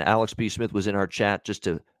 And Alex B. Smith was in our chat just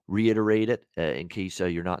to reiterate it in case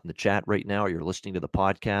you're not in the chat right now or you're listening to the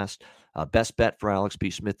podcast. Best bet for Alex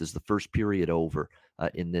B. Smith is the first period over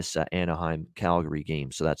in this Anaheim-Calgary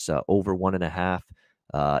game. So that's over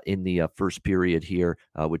 1.5 in the first period here,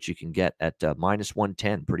 which you can get at minus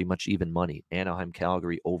 110, pretty much even money.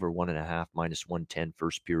 Anaheim-Calgary over 1.5, minus 110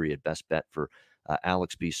 first period. Best bet for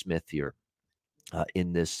Alex B. Smith here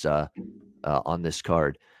in this on this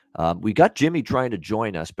card. We got Jimmy trying to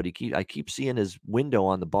join us, but I keep seeing his window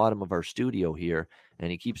on the bottom of our studio here,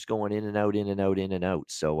 and he keeps going in and out, in and out, in and out.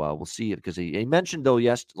 So we'll see it, because he mentioned, though,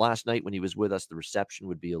 last night when he was with us, the reception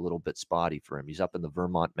would be a little bit spotty for him. He's up in the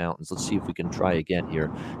Vermont mountains. Let's see if we can try again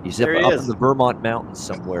here. He's up in the Vermont mountains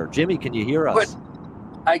somewhere. Jimmy, can you hear us?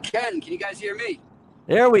 I can. Can you guys hear me?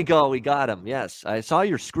 There we go. We got him. Yes. I saw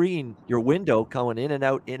your screen, your window going in and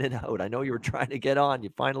out, in and out. I know you were trying to get on. You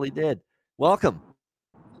finally did. Welcome.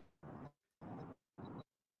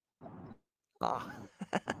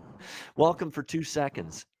 Welcome for 2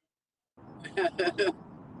 seconds.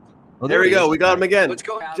 Oh, there we go. We got him again. Let's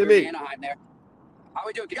go, Jimmy. Anaheim there. How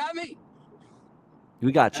we doing? You got me?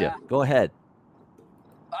 We got you. Go ahead.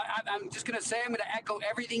 I'm just going to say, I'm going to echo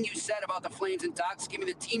everything you said about the Flames and Ducks. Give me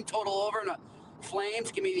the team total over in the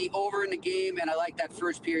Flames. Give me the over in the game, and I like that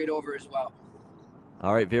first period over as well.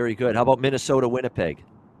 All right, very good. How about Minnesota, Winnipeg?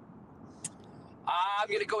 I'm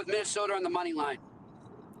going to go with Minnesota on the money line.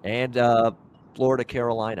 And Florida,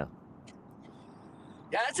 Carolina.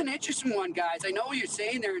 Yeah, that's an interesting one, guys. I know what you're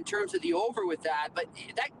saying there in terms of the over with that, but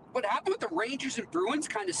what happened with the Rangers and Bruins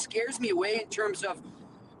kind of scares me away in terms of,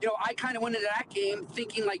 I kind of went into that game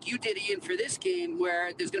thinking like you did, Ian, for this game,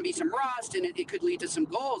 where there's going to be some rust and it could lead to some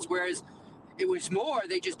goals, whereas it was more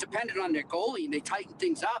they just depended on their goalie and they tightened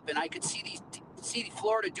things up, and I could see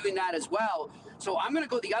Florida doing that as well. So I'm going to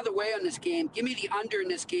go the other way on this game. Give me the under in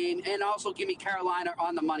this game, and also give me Carolina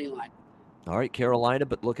on the money line. All right, Carolina,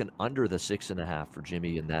 but looking under the 6.5 for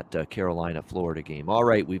Jimmy in that Carolina-Florida game. All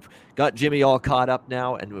right, we've got Jimmy all caught up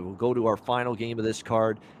now, and we will go to our final game of this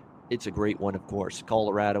card. It's a great one, of course.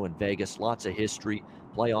 Colorado and Vegas, lots of history.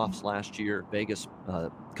 Playoffs last year, Vegas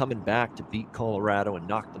coming back to beat Colorado and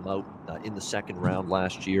knock them out in the second round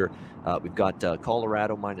last year. We've got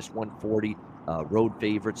Colorado minus 140. Road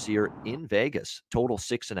favorites here in Vegas, total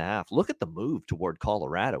 6.5. Look at the move toward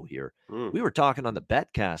Colorado here. We were talking on the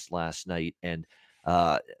BetCast last night, and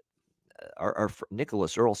our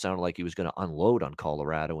Nicholas Earl sounded like he was going to unload on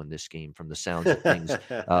Colorado in this game from the sounds of things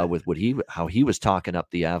with how he was talking up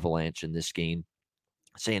the Avalanche in this game,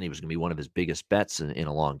 saying he was going to be one of his biggest bets in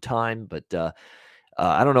a long time. But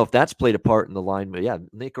I don't know if that's played a part in the line, but yeah,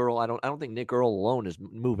 Nick Earl, I don't think Nick Earl alone is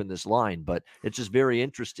moving this line, but it's just very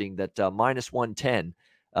interesting that minus 110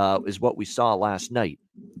 is what we saw last night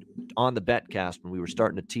on the BetCast when we were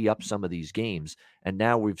starting to tee up some of these games. And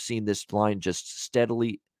now we've seen this line just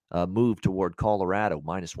steadily move toward Colorado,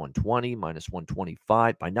 minus 120, minus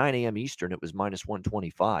 125. By 9 a.m. Eastern, it was minus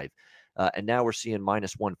 125. And now we're seeing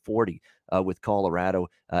minus 140 with Colorado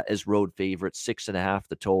as road favorites, 6.5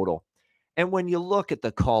 the total. And when you look at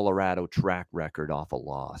the Colorado track record off a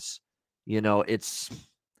loss, you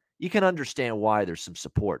can understand why there's some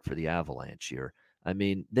support for the Avalanche here. I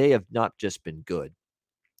mean, they have not just been good.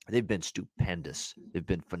 They've been stupendous. They've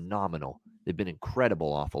been phenomenal. They've been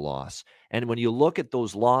incredible off a loss. And when you look at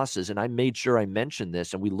those losses, and I made sure I mentioned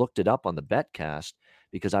this, and we looked it up on the BetCast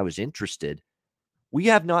because I was interested, we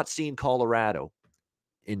have not seen Colorado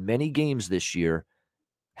in many games this year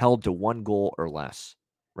held to 1 goal or less.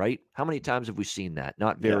 Right? How many times have we seen that?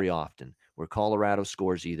 Not very often, where Colorado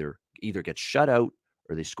scores either gets shut out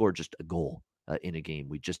or they score just a goal in a game.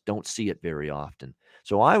 We just don't see it very often.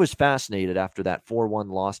 So I was fascinated after that 4-1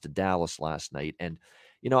 loss to Dallas last night. And,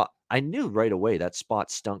 I knew right away that spot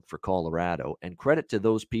stunk for Colorado. And credit to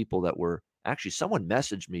those people that were actually, someone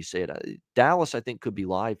messaged me saying, Dallas, I think, could be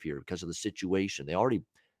live here because of the situation. They already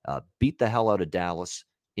beat the hell out of Dallas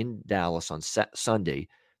in Dallas on Sunday.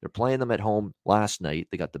 They're playing them at home last night.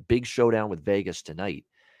 They got the big showdown with Vegas tonight.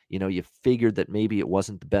 You figured that maybe it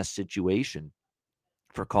wasn't the best situation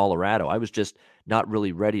for Colorado. I was just not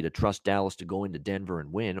really ready to trust Dallas to go into Denver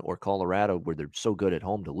and win, or Colorado, where they're so good at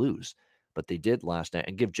home, to lose. But they did last night.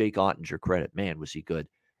 And give Jake Ottinger credit. Man, was he good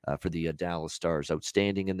for the Dallas Stars.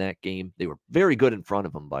 Outstanding in that game. They were very good in front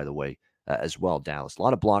of him, by the way, as well, Dallas. A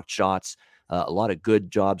lot of blocked shots, a lot of good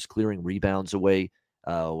jobs clearing rebounds away.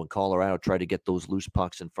 When Colorado tried to get those loose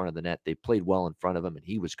pucks in front of the net, they played well in front of him, and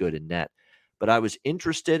he was good in net. But I was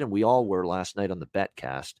interested, and we all were last night on the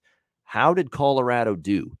BetCast, how did Colorado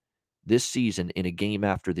do this season in a game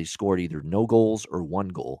after they scored either no goals or 1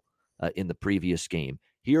 goal in the previous game?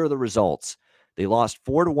 Here are the results. They lost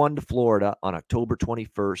 4-1 to Florida on October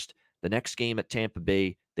 21st. The next game at Tampa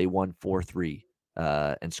Bay, they won 4-3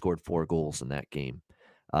 and scored 4 goals in that game.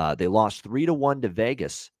 They lost 3-1 to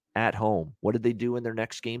Vegas at home. What did they do in their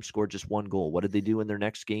next game? Scored just 1 goal. What did they do in their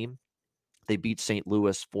next game? They beat St.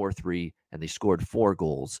 Louis 4-3, and they scored 4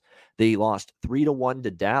 goals. They lost 3-1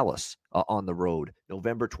 to Dallas on the road.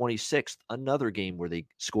 November 26th, another game where they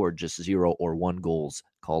scored just 0 or 1 goals,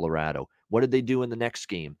 Colorado. What did they do in the next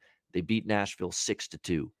game? They beat Nashville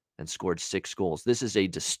 6-2 and scored 6 goals. This is a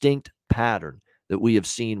distinct pattern that we have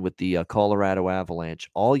seen with the Colorado Avalanche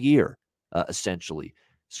all year, essentially,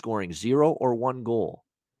 scoring 0 or 1 goal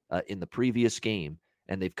in the previous game.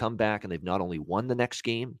 And they've come back and they've not only won the next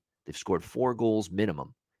game, they've scored 4 goals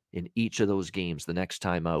minimum in each of those games the next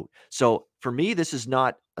time out. So for me, this is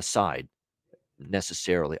not a side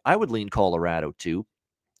necessarily. I would lean Colorado too.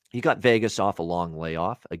 You got Vegas off a long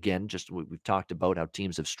layoff. Again, just we've talked about how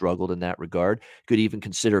teams have struggled in that regard. Could even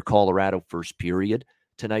consider Colorado first period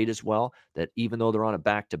tonight as well, that even though they're on a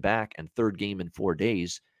back-to-back and third game in 4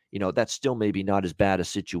 days, that's still maybe not as bad a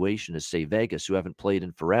situation as, say, Vegas, who haven't played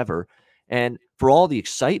in forever. And for all the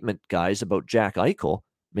excitement, guys, about Jack Eichel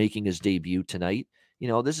making his debut tonight,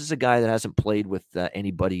 this is a guy that hasn't played with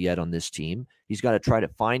anybody yet on this team. He's got to try to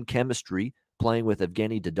find chemistry playing with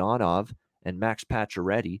Evgeny Dodonov and Max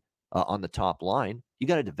Pacioretty on the top line. You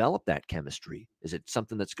got to develop that chemistry. Is it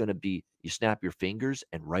something that's going to be you snap your fingers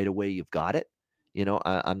and right away you've got it?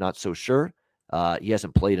 I'm not so sure. He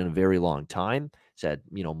hasn't played in a very long time. He's had,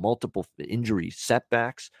 multiple injury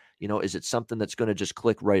setbacks. Is it something that's going to just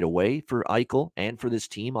click right away for Eichel and for this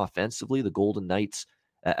team offensively, the Golden Knights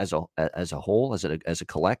as a whole, as a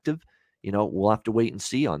collective? We'll have to wait and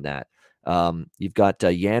see on that. You've got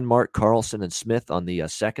Janmark, Carlson, and Smith on the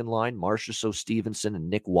second line, Marchessault, Stevenson, and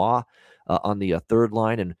Nick Waugh on the third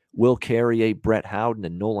line, and Will Carrier, Brett Howden,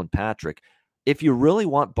 and Nolan Patrick. If you really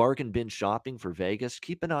want bargain bin shopping for Vegas,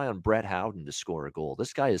 keep an eye on Brett Howden to score a goal.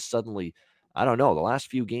 This guy is suddenly, I don't know, the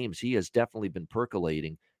last few games, he has definitely been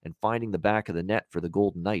percolating and finding the back of the net for the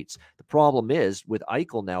Golden Knights. The problem is, with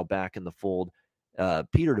Eichel now back in the fold,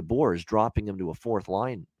 Peter DeBoer is dropping him to a fourth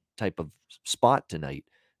line type of spot tonight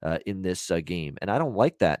in this game. And I don't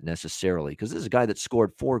like that necessarily, because this is a guy that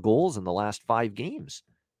scored 4 goals in the last 5 games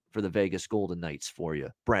for the Vegas Golden Knights for you,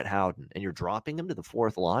 Brett Howden, and you're dropping him to the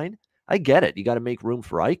fourth line? I get it. You got to make room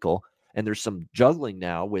for Eichel, and there's some juggling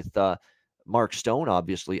now with Mark Stone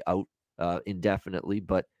obviously out indefinitely,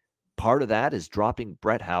 but part of that is dropping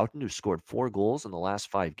Brett Howden, who scored 4 goals in the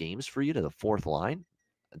last 5 games for you, to the fourth line.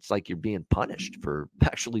 It's like you're being punished for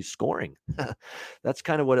actually scoring. That's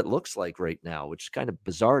kind of what it looks like right now, which is kind of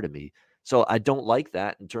bizarre to me. So I don't like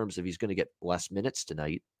that in terms of he's going to get less minutes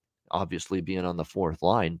tonight, obviously being on the fourth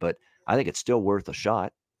line, but I think it's still worth a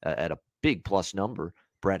shot at a big plus number,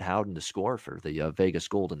 Brett Howden to score for the Vegas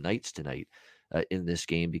Golden Knights tonight in this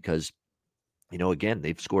game, because, again,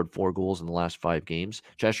 they've scored 4 goals in the last 5 games.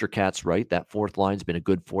 Cheshire Cat's right. That fourth line's been a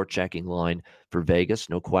good forechecking line for Vegas,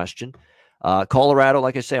 no question. Colorado,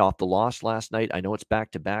 like I say, off the loss last night. I know it's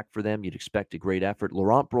back-to-back for them. You'd expect a great effort.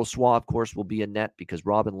 Laurent Brossoit, of course, will be in net because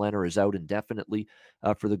Robin Lehner is out indefinitely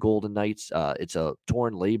for the Golden Knights. It's a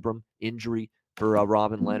torn labrum injury for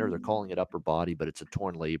Robin Lehner. They're calling it upper body, but it's a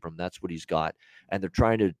torn labrum. That's what he's got. And they're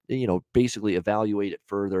trying to, basically evaluate it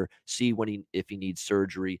further, see if he needs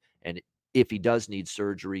surgery, and if he does need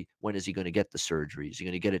surgery, when is he going to get the surgery? Is he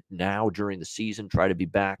going to get it now during the season, try to be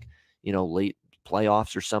back, late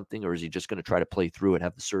playoffs or something, or is he just going to try to play through it,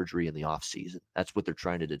 have the surgery in the off season? That's what they're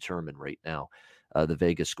trying to determine right now, the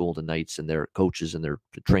Vegas Golden Knights and their coaches and their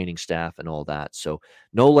training staff and all that. So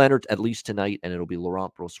no Leonard, at least tonight, and it'll be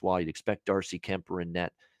Laurent Brossoit. You'd expect Darcy Kemper in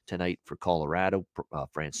net tonight for Colorado.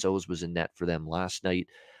 Francouz was in net for them last night.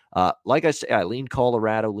 Like I say, I lean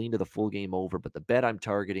Colorado, lean to the full game over, but the bet I'm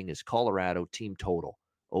targeting is Colorado team total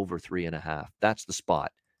over 3.5. That's the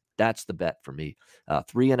spot. That's the bet for me.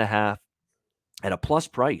 3.5 at a plus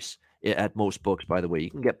price at most books, by the way. You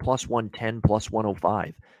can get plus 110, plus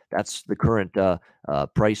 105. That's the current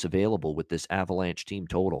price available with this Avalanche team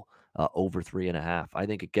total over 3.5. I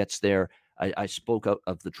think it gets there. I spoke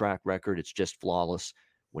of the track record. It's just flawless.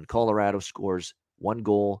 When Colorado scores 1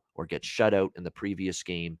 goal or gets shut out in the previous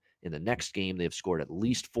game, in the next game, they've scored at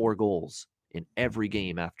least 4 goals in every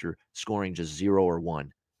game after scoring just 0 or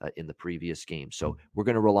 1 in the previous game. So we're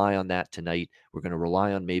going to rely on that tonight. We're going to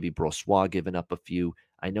rely on maybe Brossoit giving up a few.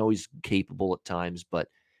 I know he's capable at times, but,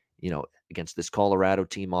 against this Colorado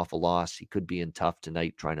team off a loss, he could be in tough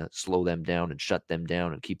tonight, trying to slow them down and shut them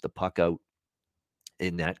down and keep the puck out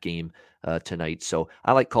in that game tonight. So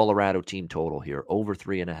I like Colorado team total here, over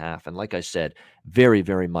 3.5. And like I said, very,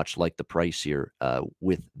 very much like the price here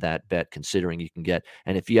with that bet, considering you can get,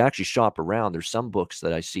 and if you actually shop around, there's some books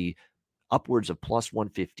that I see upwards of plus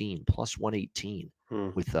 115, plus 118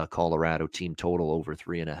 with Colorado team total over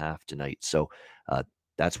 3.5 tonight. So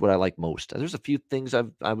that's what I like most. There's a few things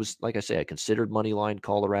I was, like I say, I considered money line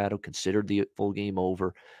Colorado, considered the full game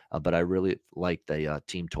over, but I really like the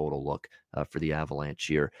team total look for the Avalanche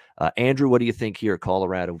here. Andrew, what do you think here,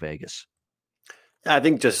 Colorado, Vegas? I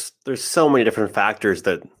think just there's so many different factors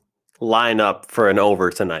that line up for an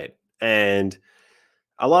over tonight. And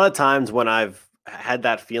a lot of times when I've had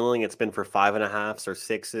that feeling, it's been for 5.5s or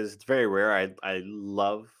 6s. It's very rare. I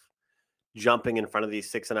love jumping in front of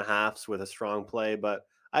these 6.5s with a strong play, but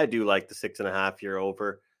I do like the 6.5 here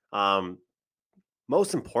over.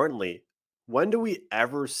 Most importantly, when do we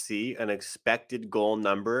ever see an expected goal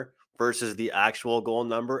number versus the actual goal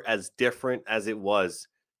number as different as it was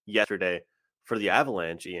yesterday for the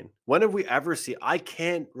Avalanche, Ian? When have we ever seen? I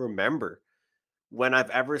can't remember when I've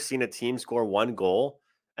ever seen a team score 1 goal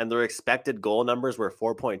and their expected goal numbers were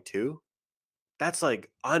 4.2. That's like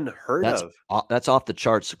unheard of. That's off the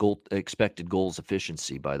charts. Expected goals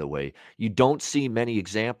efficiency, by the way. You don't see many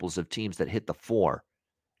examples of teams that hit the 4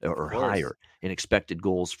 or higher in expected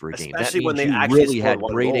goals for a game. Especially That when means they you actually really scored had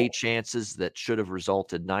 1 grade goal. A chances that should have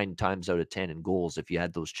resulted 9 times out of 10 in goals. If you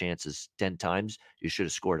had those chances 10 times, you should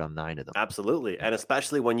have scored on 9 of them. Absolutely. And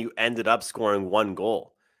especially when you ended up scoring 1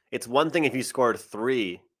 goal. It's one thing if you scored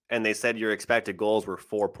 3 and they said your expected goals were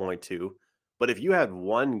 4.2. But if you had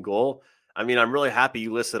 1 goal, I mean, I'm really happy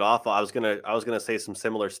you listed off. I was gonna say some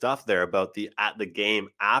similar stuff there about the game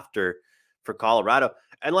after for Colorado.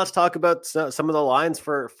 And let's talk about some of the lines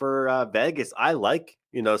for Vegas. I like,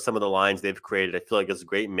 some of the lines they've created. I feel like it's a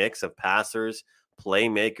great mix of passers,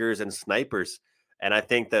 playmakers, and snipers. And I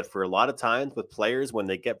think that for a lot of times with players, when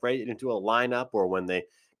they get right into a lineup or when they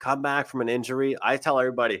come back from an injury, I tell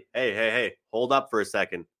everybody, hey, hold up for a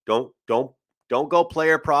second. Don't go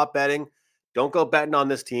player prop betting. Don't go betting on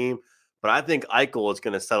this team. But I think Eichel is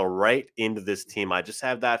going to settle right into this team. I just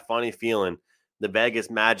have that funny feeling the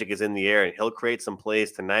Vegas magic is in the air, and he'll create some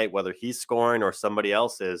plays tonight, whether he's scoring or somebody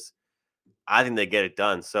else is. I think they get it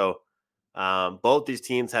done. So both these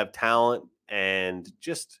teams have talent, and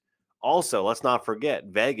just also, let's not forget,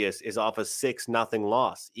 Vegas is off a 6-0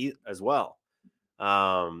 loss as well.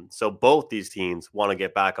 So both these teams want to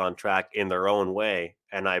get back on track in their own way,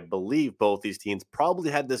 and I believe both these teams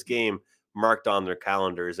probably had this game marked on their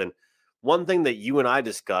calendars. And one thing that you and I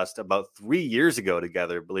discussed about 3 years ago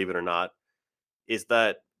together, believe it or not, is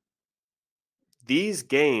that these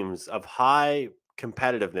games of high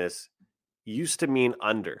competitiveness used to mean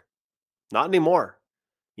under. Not anymore.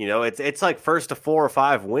 It's like first to 4 or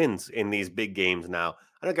 5 wins in these big games now.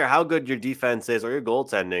 I don't care how good your defense is or your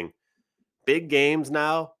goaltending. Big games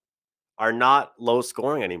now are not low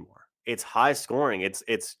scoring anymore. It's high scoring.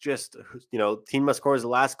 It's just, team that scores the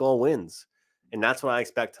last goal wins. And that's what I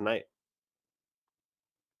expect tonight.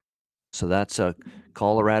 So that's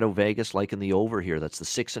Colorado, Vegas, liking the over here. That's the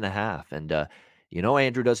 6.5. And,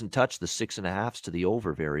 Andrew doesn't touch the 6.5s to the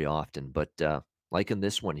over very often, but liking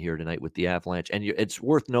this one here tonight with the Avalanche. And it's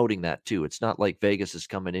worth noting that, too. It's not like Vegas is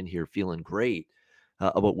coming in here feeling great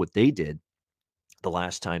about what they did the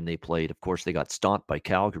last time they played. Of course, they got stomped by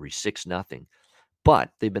Calgary 6-0.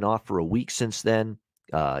 But they've been off for a week since then.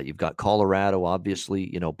 You've got Colorado,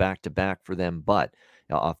 obviously, back-to-back for them. But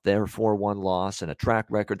off their 4-1 loss and a track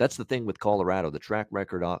record. That's the thing with Colorado. The track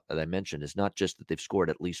record that I mentioned is not just that they've scored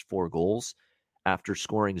at least 4 goals after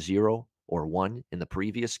scoring 0 or 1 in the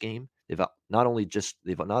previous game. They've not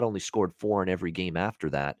only scored 4 in every game after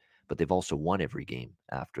that, but they've also won every game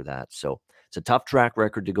after that. So it's a tough track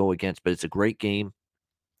record to go against, but it's a great game.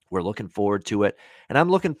 We're looking forward to it. And I'm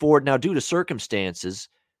looking forward now, due to circumstances,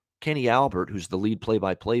 Kenny Albert, who's the lead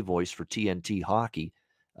play-by-play voice for TNT Hockey,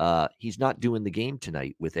 he's not doing the game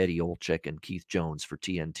tonight with Eddie Olczyk and Keith Jones for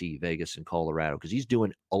TNT, Vegas and Colorado, because he's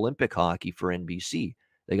doing Olympic hockey for NBC.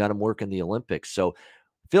 They got him working the Olympics. So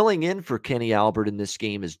filling in for Kenny Albert in this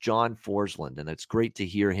game is John Forsland, and it's great to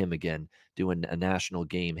hear him again doing a national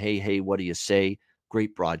game. Hey, what do you say?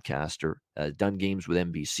 Great broadcaster. Done games with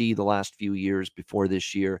NBC the last few years before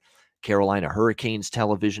this year. Carolina Hurricanes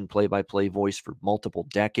television play-by-play voice for multiple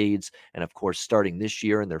decades. And, of course, starting this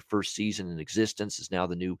year in their first season in existence is now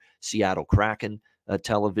the new Seattle Kraken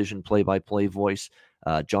television play-by-play voice.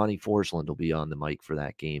 Johnny Forsland will be on the mic for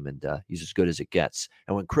that game, and he's as good as it gets.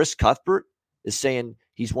 And when Chris Cuthbert is saying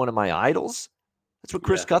he's one of my idols, that's what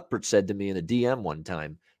Chris Cuthbert said to me in a DM one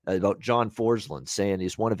time about John Forsland, saying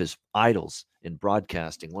he's one of his idols in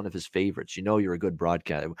broadcasting, one of his favorites. You're a good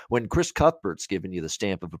broadcaster. When Chris Cuthbert's giving you the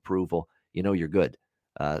stamp of approval, you're good.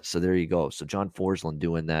 So there you go. So John Forsland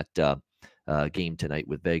doing that game tonight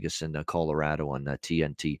with Vegas and Colorado on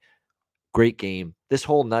TNT. great game. This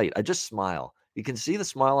whole night, I just smile. You can see the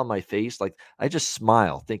smile on my face. Like, I just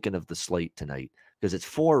smile thinking of the slate tonight because it's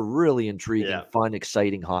 4 really intriguing, fun,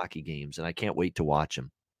 exciting hockey games, and I can't wait to watch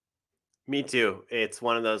them. Me too. It's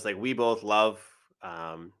one of those, like, we both love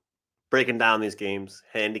breaking down these games,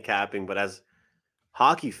 handicapping, but as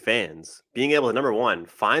hockey fans, being able to, number one,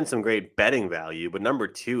 find some great betting value, but number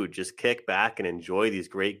two, just kick back and enjoy these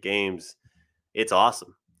great games. It's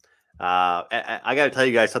awesome. I got to tell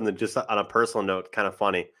you guys something just on a personal note, kind of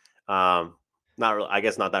funny. Not really, I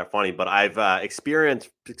guess not that funny, but I've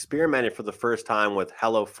experimented for the first time with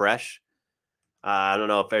HelloFresh. I don't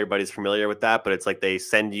know if everybody's familiar with that, but it's like they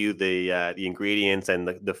send you the ingredients and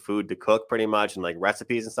the food to cook pretty much, and like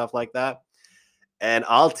recipes and stuff like that. And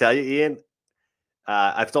I'll tell you, Ian,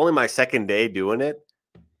 it's only my second day doing it,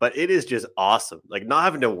 but it is just awesome. Like, not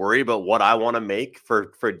having to worry about what I want to make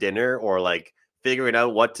for dinner, or like figuring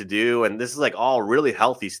out what to do. And this is like all really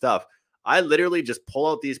healthy stuff. I literally just pull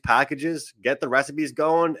out these packages, get the recipes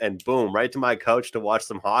going, and boom, right to my couch to watch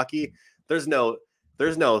some hockey. There's no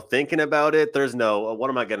thinking about it. There's no,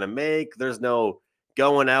 what am I going to make? There's no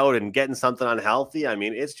going out and getting something unhealthy. I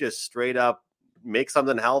mean, it's just straight up make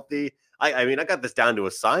something healthy. I mean, I got this down to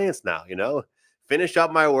a science now, finish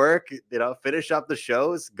up my work, finish up the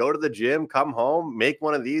shows, go to the gym, come home, make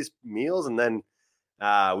one of these meals. And then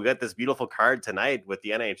we got this beautiful card tonight with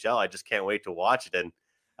the NHL. I just can't wait to watch it. And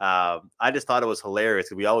I just thought it was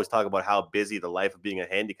hilarious. We always talk about how busy the life of being a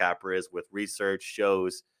handicapper is with research,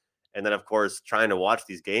 shows, and then, of course, trying to watch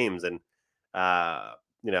these games. And,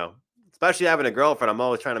 especially having a girlfriend, I'm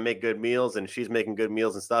always trying to make good meals, and she's making good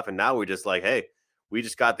meals and stuff. And now we're just like, hey, we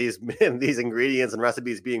just got these ingredients and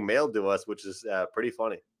recipes being mailed to us, which is pretty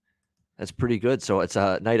funny. That's pretty good. So it's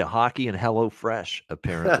a night of hockey and HelloFresh,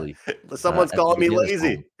 apparently. Someone's calling me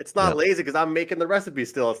lazy. Home. It's not lazy because I'm making the recipe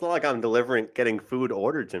still. It's not like I'm getting food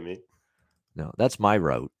ordered to me. No, that's my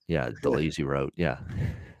route. Yeah, the lazy route. Yeah.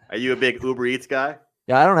 Are you a big Uber Eats guy?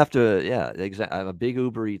 Yeah, I don't have to. Yeah, exactly. I'm a big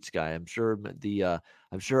Uber Eats guy. I'm sure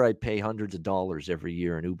I pay hundreds of dollars every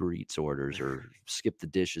year in Uber Eats orders or skip the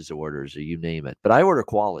dishes orders or you name it. But I order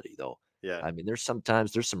quality though. Yeah. I mean, there's some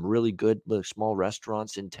really good small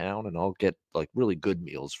restaurants in town, and I'll get like really good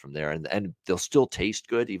meals from there, and they'll still taste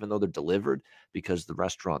good even though they're delivered because the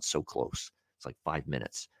restaurant's so close. It's like 5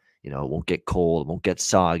 minutes. It won't get cold, it won't get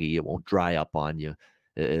soggy, it won't dry up on you.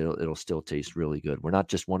 It'll still taste really good. We're not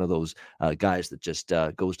just one of those guys that just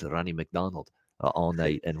goes to Ronnie McDonald all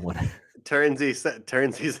night and when Turnsy said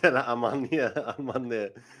I'm on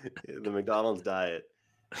the McDonald's diet.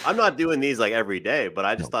 I'm not doing these like every day, but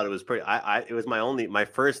I just thought it was pretty. It was my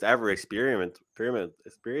first ever experience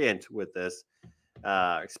with this,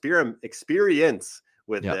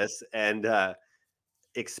 this, and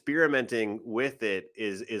experimenting with it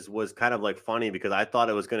was kind of like funny because I thought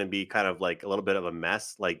it was going to be kind of like a little bit of a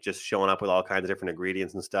mess, like just showing up with all kinds of different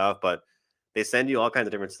ingredients and stuff. But they send you all kinds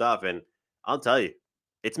of different stuff, and I'll tell you,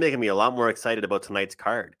 it's making me a lot more excited about tonight's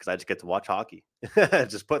card because I just get to watch hockey.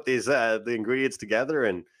 Just put these the ingredients together,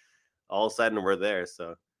 and all of a sudden we're there.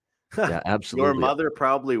 So, yeah, absolutely. Your mother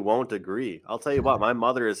probably won't agree. I'll tell you what, my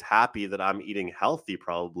mother is happy that I'm eating healthy,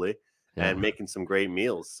 probably, and making some great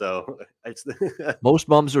meals. So, most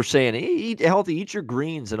moms are saying, hey, eat healthy, eat your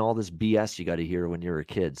greens, and all this BS you got to hear when you're a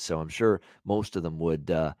kid. So, I'm sure most of them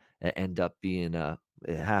would end up being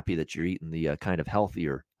happy that you're eating the kind of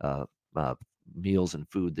healthier meals and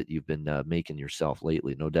food that you've been making yourself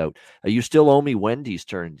lately, no doubt. You still owe me Wendy's,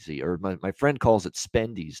 Turnsy, or my friend calls it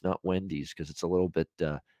Spendy's, not Wendy's, because it's a little bit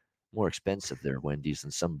more expensive there, Wendy's,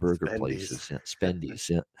 than some burger places. Yeah, Spendy's,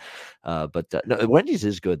 yeah. But no, Wendy's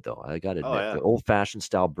is good though. I got to admit, the old-fashioned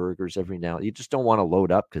style burgers every now. You just don't want to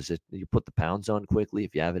load up because you put the pounds on quickly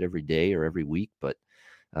if you have it every day or every week. But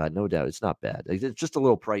no doubt, it's not bad. It's just a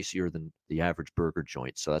little pricier than the average burger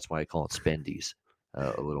joint, so that's why I call it Spendy's.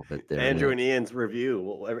 A little bit there. Andrew and Ian's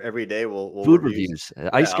review every day. We'll food reviews.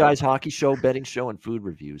 Ice Guys hockey show, betting show, and food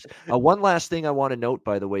reviews. One last thing I want to note,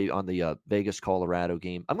 by the way, on the Vegas Colorado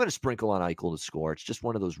game, I'm going to sprinkle on Eichel to score. It's just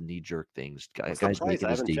one of those knee-jerk things. Guys making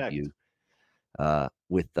his debut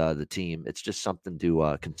with the team. It's just something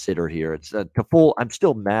to consider here. It's Toffoli. I'm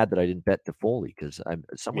still mad that I didn't bet Toffoli because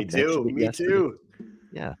someone Me too.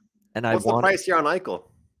 Yeah, and what's the price here on Eichel?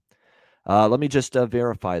 Let me just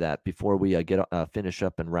verify that before we finish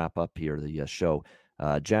up and wrap up here the show.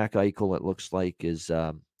 Jack Eichel, it looks like, is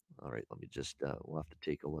all right. Let me just we'll have to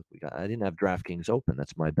take a look. I didn't have DraftKings open.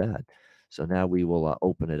 That's my bad. So now we will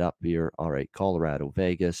open it up here. All right, Colorado,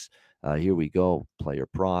 Vegas. Here we go. Player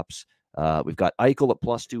props. We've got Eichel at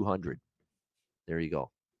plus 200. There you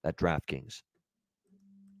go. At DraftKings.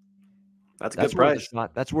 That's a good price.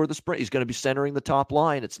 That's where the sprint. He's going to be centering the top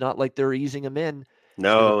line. It's not like they're easing him in.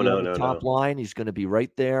 No. Top line. He's going to be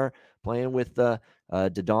right there playing with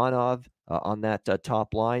Dodonov on that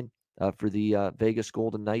top line for the Vegas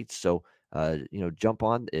Golden Knights. So, jump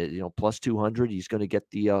on, plus 200. He's going to get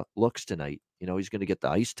the looks tonight. He's going to get the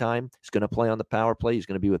ice time. He's going to play on the power play. He's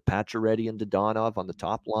going to be with Pacioretty and Dodonov on the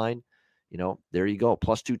top line. There you go.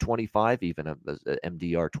 Plus 225, even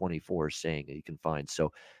MDR 24 is saying that you can find.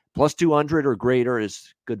 So plus 200 or greater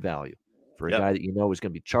is good value for a guy that is going to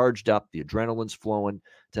be charged up. The adrenaline's flowing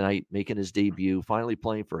tonight, making his debut, finally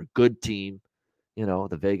playing for a good team,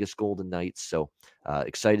 the Vegas Golden Knights. So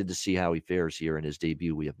excited to see how he fares here in his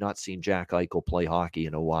debut. We have not seen Jack Eichel play hockey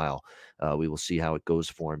in a while. We will see how it goes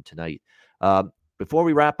for him tonight. Before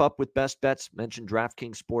we wrap up with best bets, mention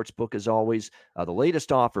DraftKings Sportsbook as always. The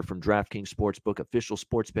latest offer from DraftKings Sportsbook, official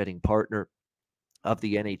sports betting partner of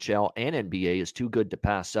the NHL and NBA, is too good to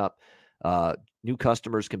pass up. New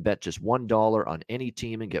customers can bet just $1 on any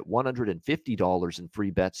team and get $150 in free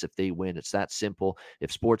bets if they win. It's that simple.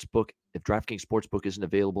 If DraftKings Sportsbook isn't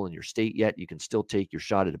available in your state yet, you can still take your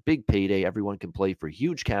shot at a big payday. Everyone can play for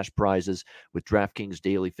huge cash prizes with DraftKings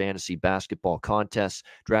daily fantasy basketball contests.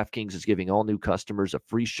 DraftKings is giving all new customers a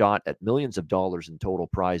free shot at millions of dollars in total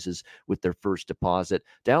prizes with their first deposit.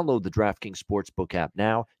 Download the DraftKings Sportsbook app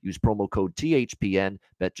now. Use promo code THPN.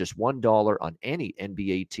 Bet just $1 on any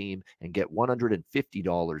NBA team and get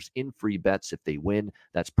 $150 in free bets if they win.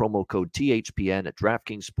 That's promo code THPN at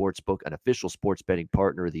DraftKings Sportsbook, an official sports betting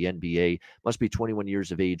partner of the NBA. Must be 21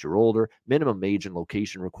 years of age or older. Minimum age and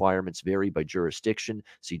location requirements vary by jurisdiction.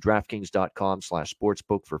 See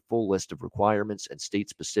DraftKings.com/sportsbook for full list of requirements and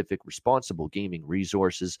state-specific responsible gaming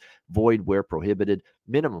resources. Void where prohibited.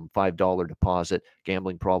 Minimum $5 deposit.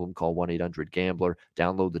 Gambling problem? Call 1-800-GAMBLER.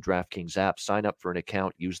 Download the DraftKings app. Sign up for an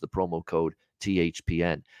account. Use the promo code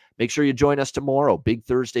THPN. Make sure you join us tomorrow. Big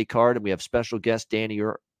Thursday card, and we have special guest Danny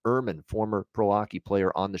Ehrman, former pro hockey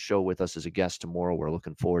player, on the show with us as a guest tomorrow. We're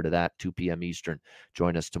looking forward to that. 2 p.m. Eastern.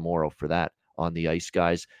 Join us tomorrow for that on the Ice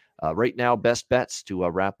Guys. Right now, best bets to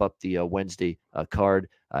wrap up the Wednesday card.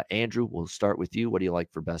 Andrew, we'll start with you. What do you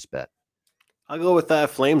like for best bet? I'll go with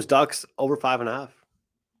Flames Ducks over 5.5.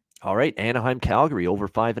 All right, Anaheim Calgary over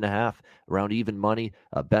 5.5, around even money.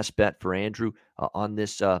 Best bet for Andrew on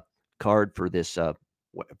this card for this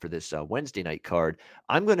Wednesday night card.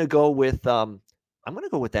 I'm going to go with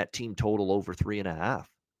that team total over 3.5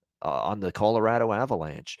 on the Colorado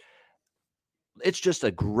Avalanche. It's just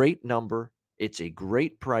a great number. It's a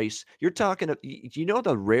great price. You're talking,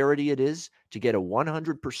 the rarity it is to get a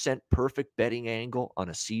 100% perfect betting angle on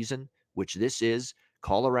a season, which this is.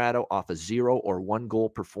 Colorado off a 0 or 1 goal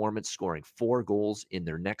performance, scoring 4 goals in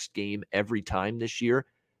their next game every time this year.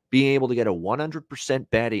 Being able to get a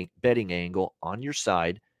 100% betting angle on your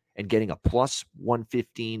side and getting a plus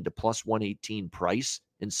 115 to plus 118 price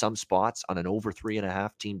in some spots on an over 3.5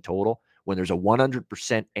 team total, when there's a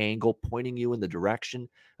 100% angle pointing you in the direction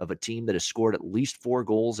of a team that has scored at least 4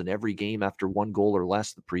 goals in every game after 1 goal or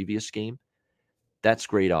less the previous game. That's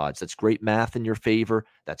great odds. That's great math in your favor.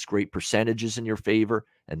 That's great percentages in your favor.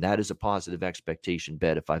 And that is a positive expectation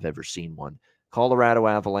bet if I've ever seen one. Colorado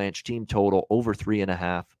Avalanche team total over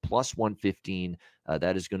 3.5 plus 115.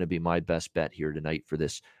 That is going to be my best bet here tonight for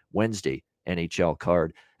this Wednesday NHL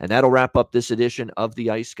card. And that'll wrap up this edition of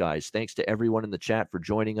the Ice Guys. Thanks to everyone in the chat for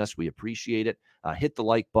joining us. We appreciate it. Hit the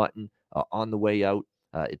like button on the way out.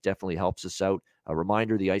 It definitely helps us out. A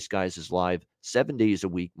reminder, the Ice Guys is live 7 days a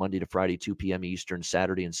week, Monday to Friday, 2 p.m. Eastern,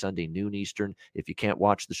 Saturday and Sunday, noon Eastern. If you can't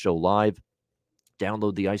watch the show live,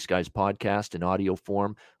 download the Ice Guys podcast in audio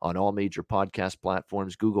form on all major podcast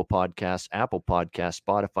platforms: Google Podcasts, Apple Podcasts,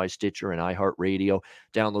 Spotify, Stitcher, and iHeartRadio.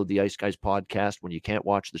 Download the Ice Guys podcast when you can't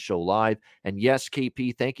watch the show live. And yes,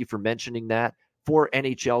 KP, thank you for mentioning that. 4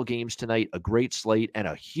 NHL games tonight, a great slate, and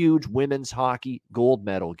a huge women's hockey gold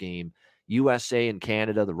medal game. USA and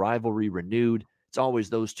Canada, the rivalry renewed. It's always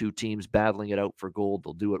those two teams battling it out for gold.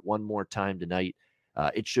 They'll do it one more time tonight.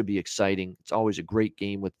 It should be exciting. It's always a great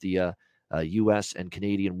game with the U.S. and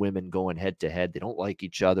Canadian women going head-to-head. They don't like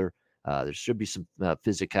each other. There should be some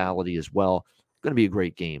physicality as well. It's going to be a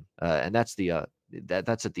great game, and that's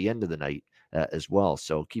that's at the end of the night as well.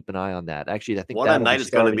 So keep an eye on that. Actually, I think what a night it's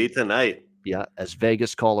going to be tonight. Yeah, as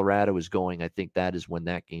Vegas, Colorado is going, I think that is when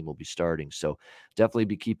that game will be starting. So definitely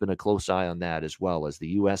be keeping a close eye on that, as well as the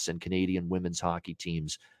U.S. and Canadian women's hockey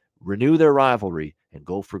teams renew their rivalry and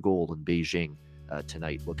go for gold in Beijing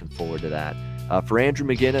tonight. Looking forward to that. For Andrew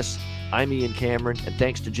McGinnis, I'm Ian Cameron, and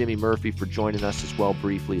thanks to Jimmy Murphy for joining us as well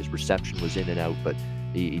briefly. His reception was in and out, but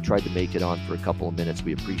He tried to make it on for a couple of minutes.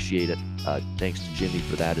 We appreciate it. Thanks to Jimmy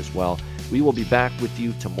for that as well. We will be back with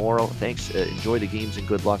you tomorrow. Thanks. Enjoy the games and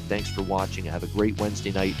good luck. Thanks for watching. Have a great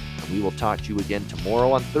Wednesday night. And we will talk to you again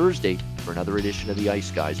tomorrow on Thursday for another edition of the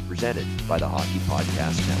Ice Guys presented by the Hockey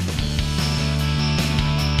Podcast Network.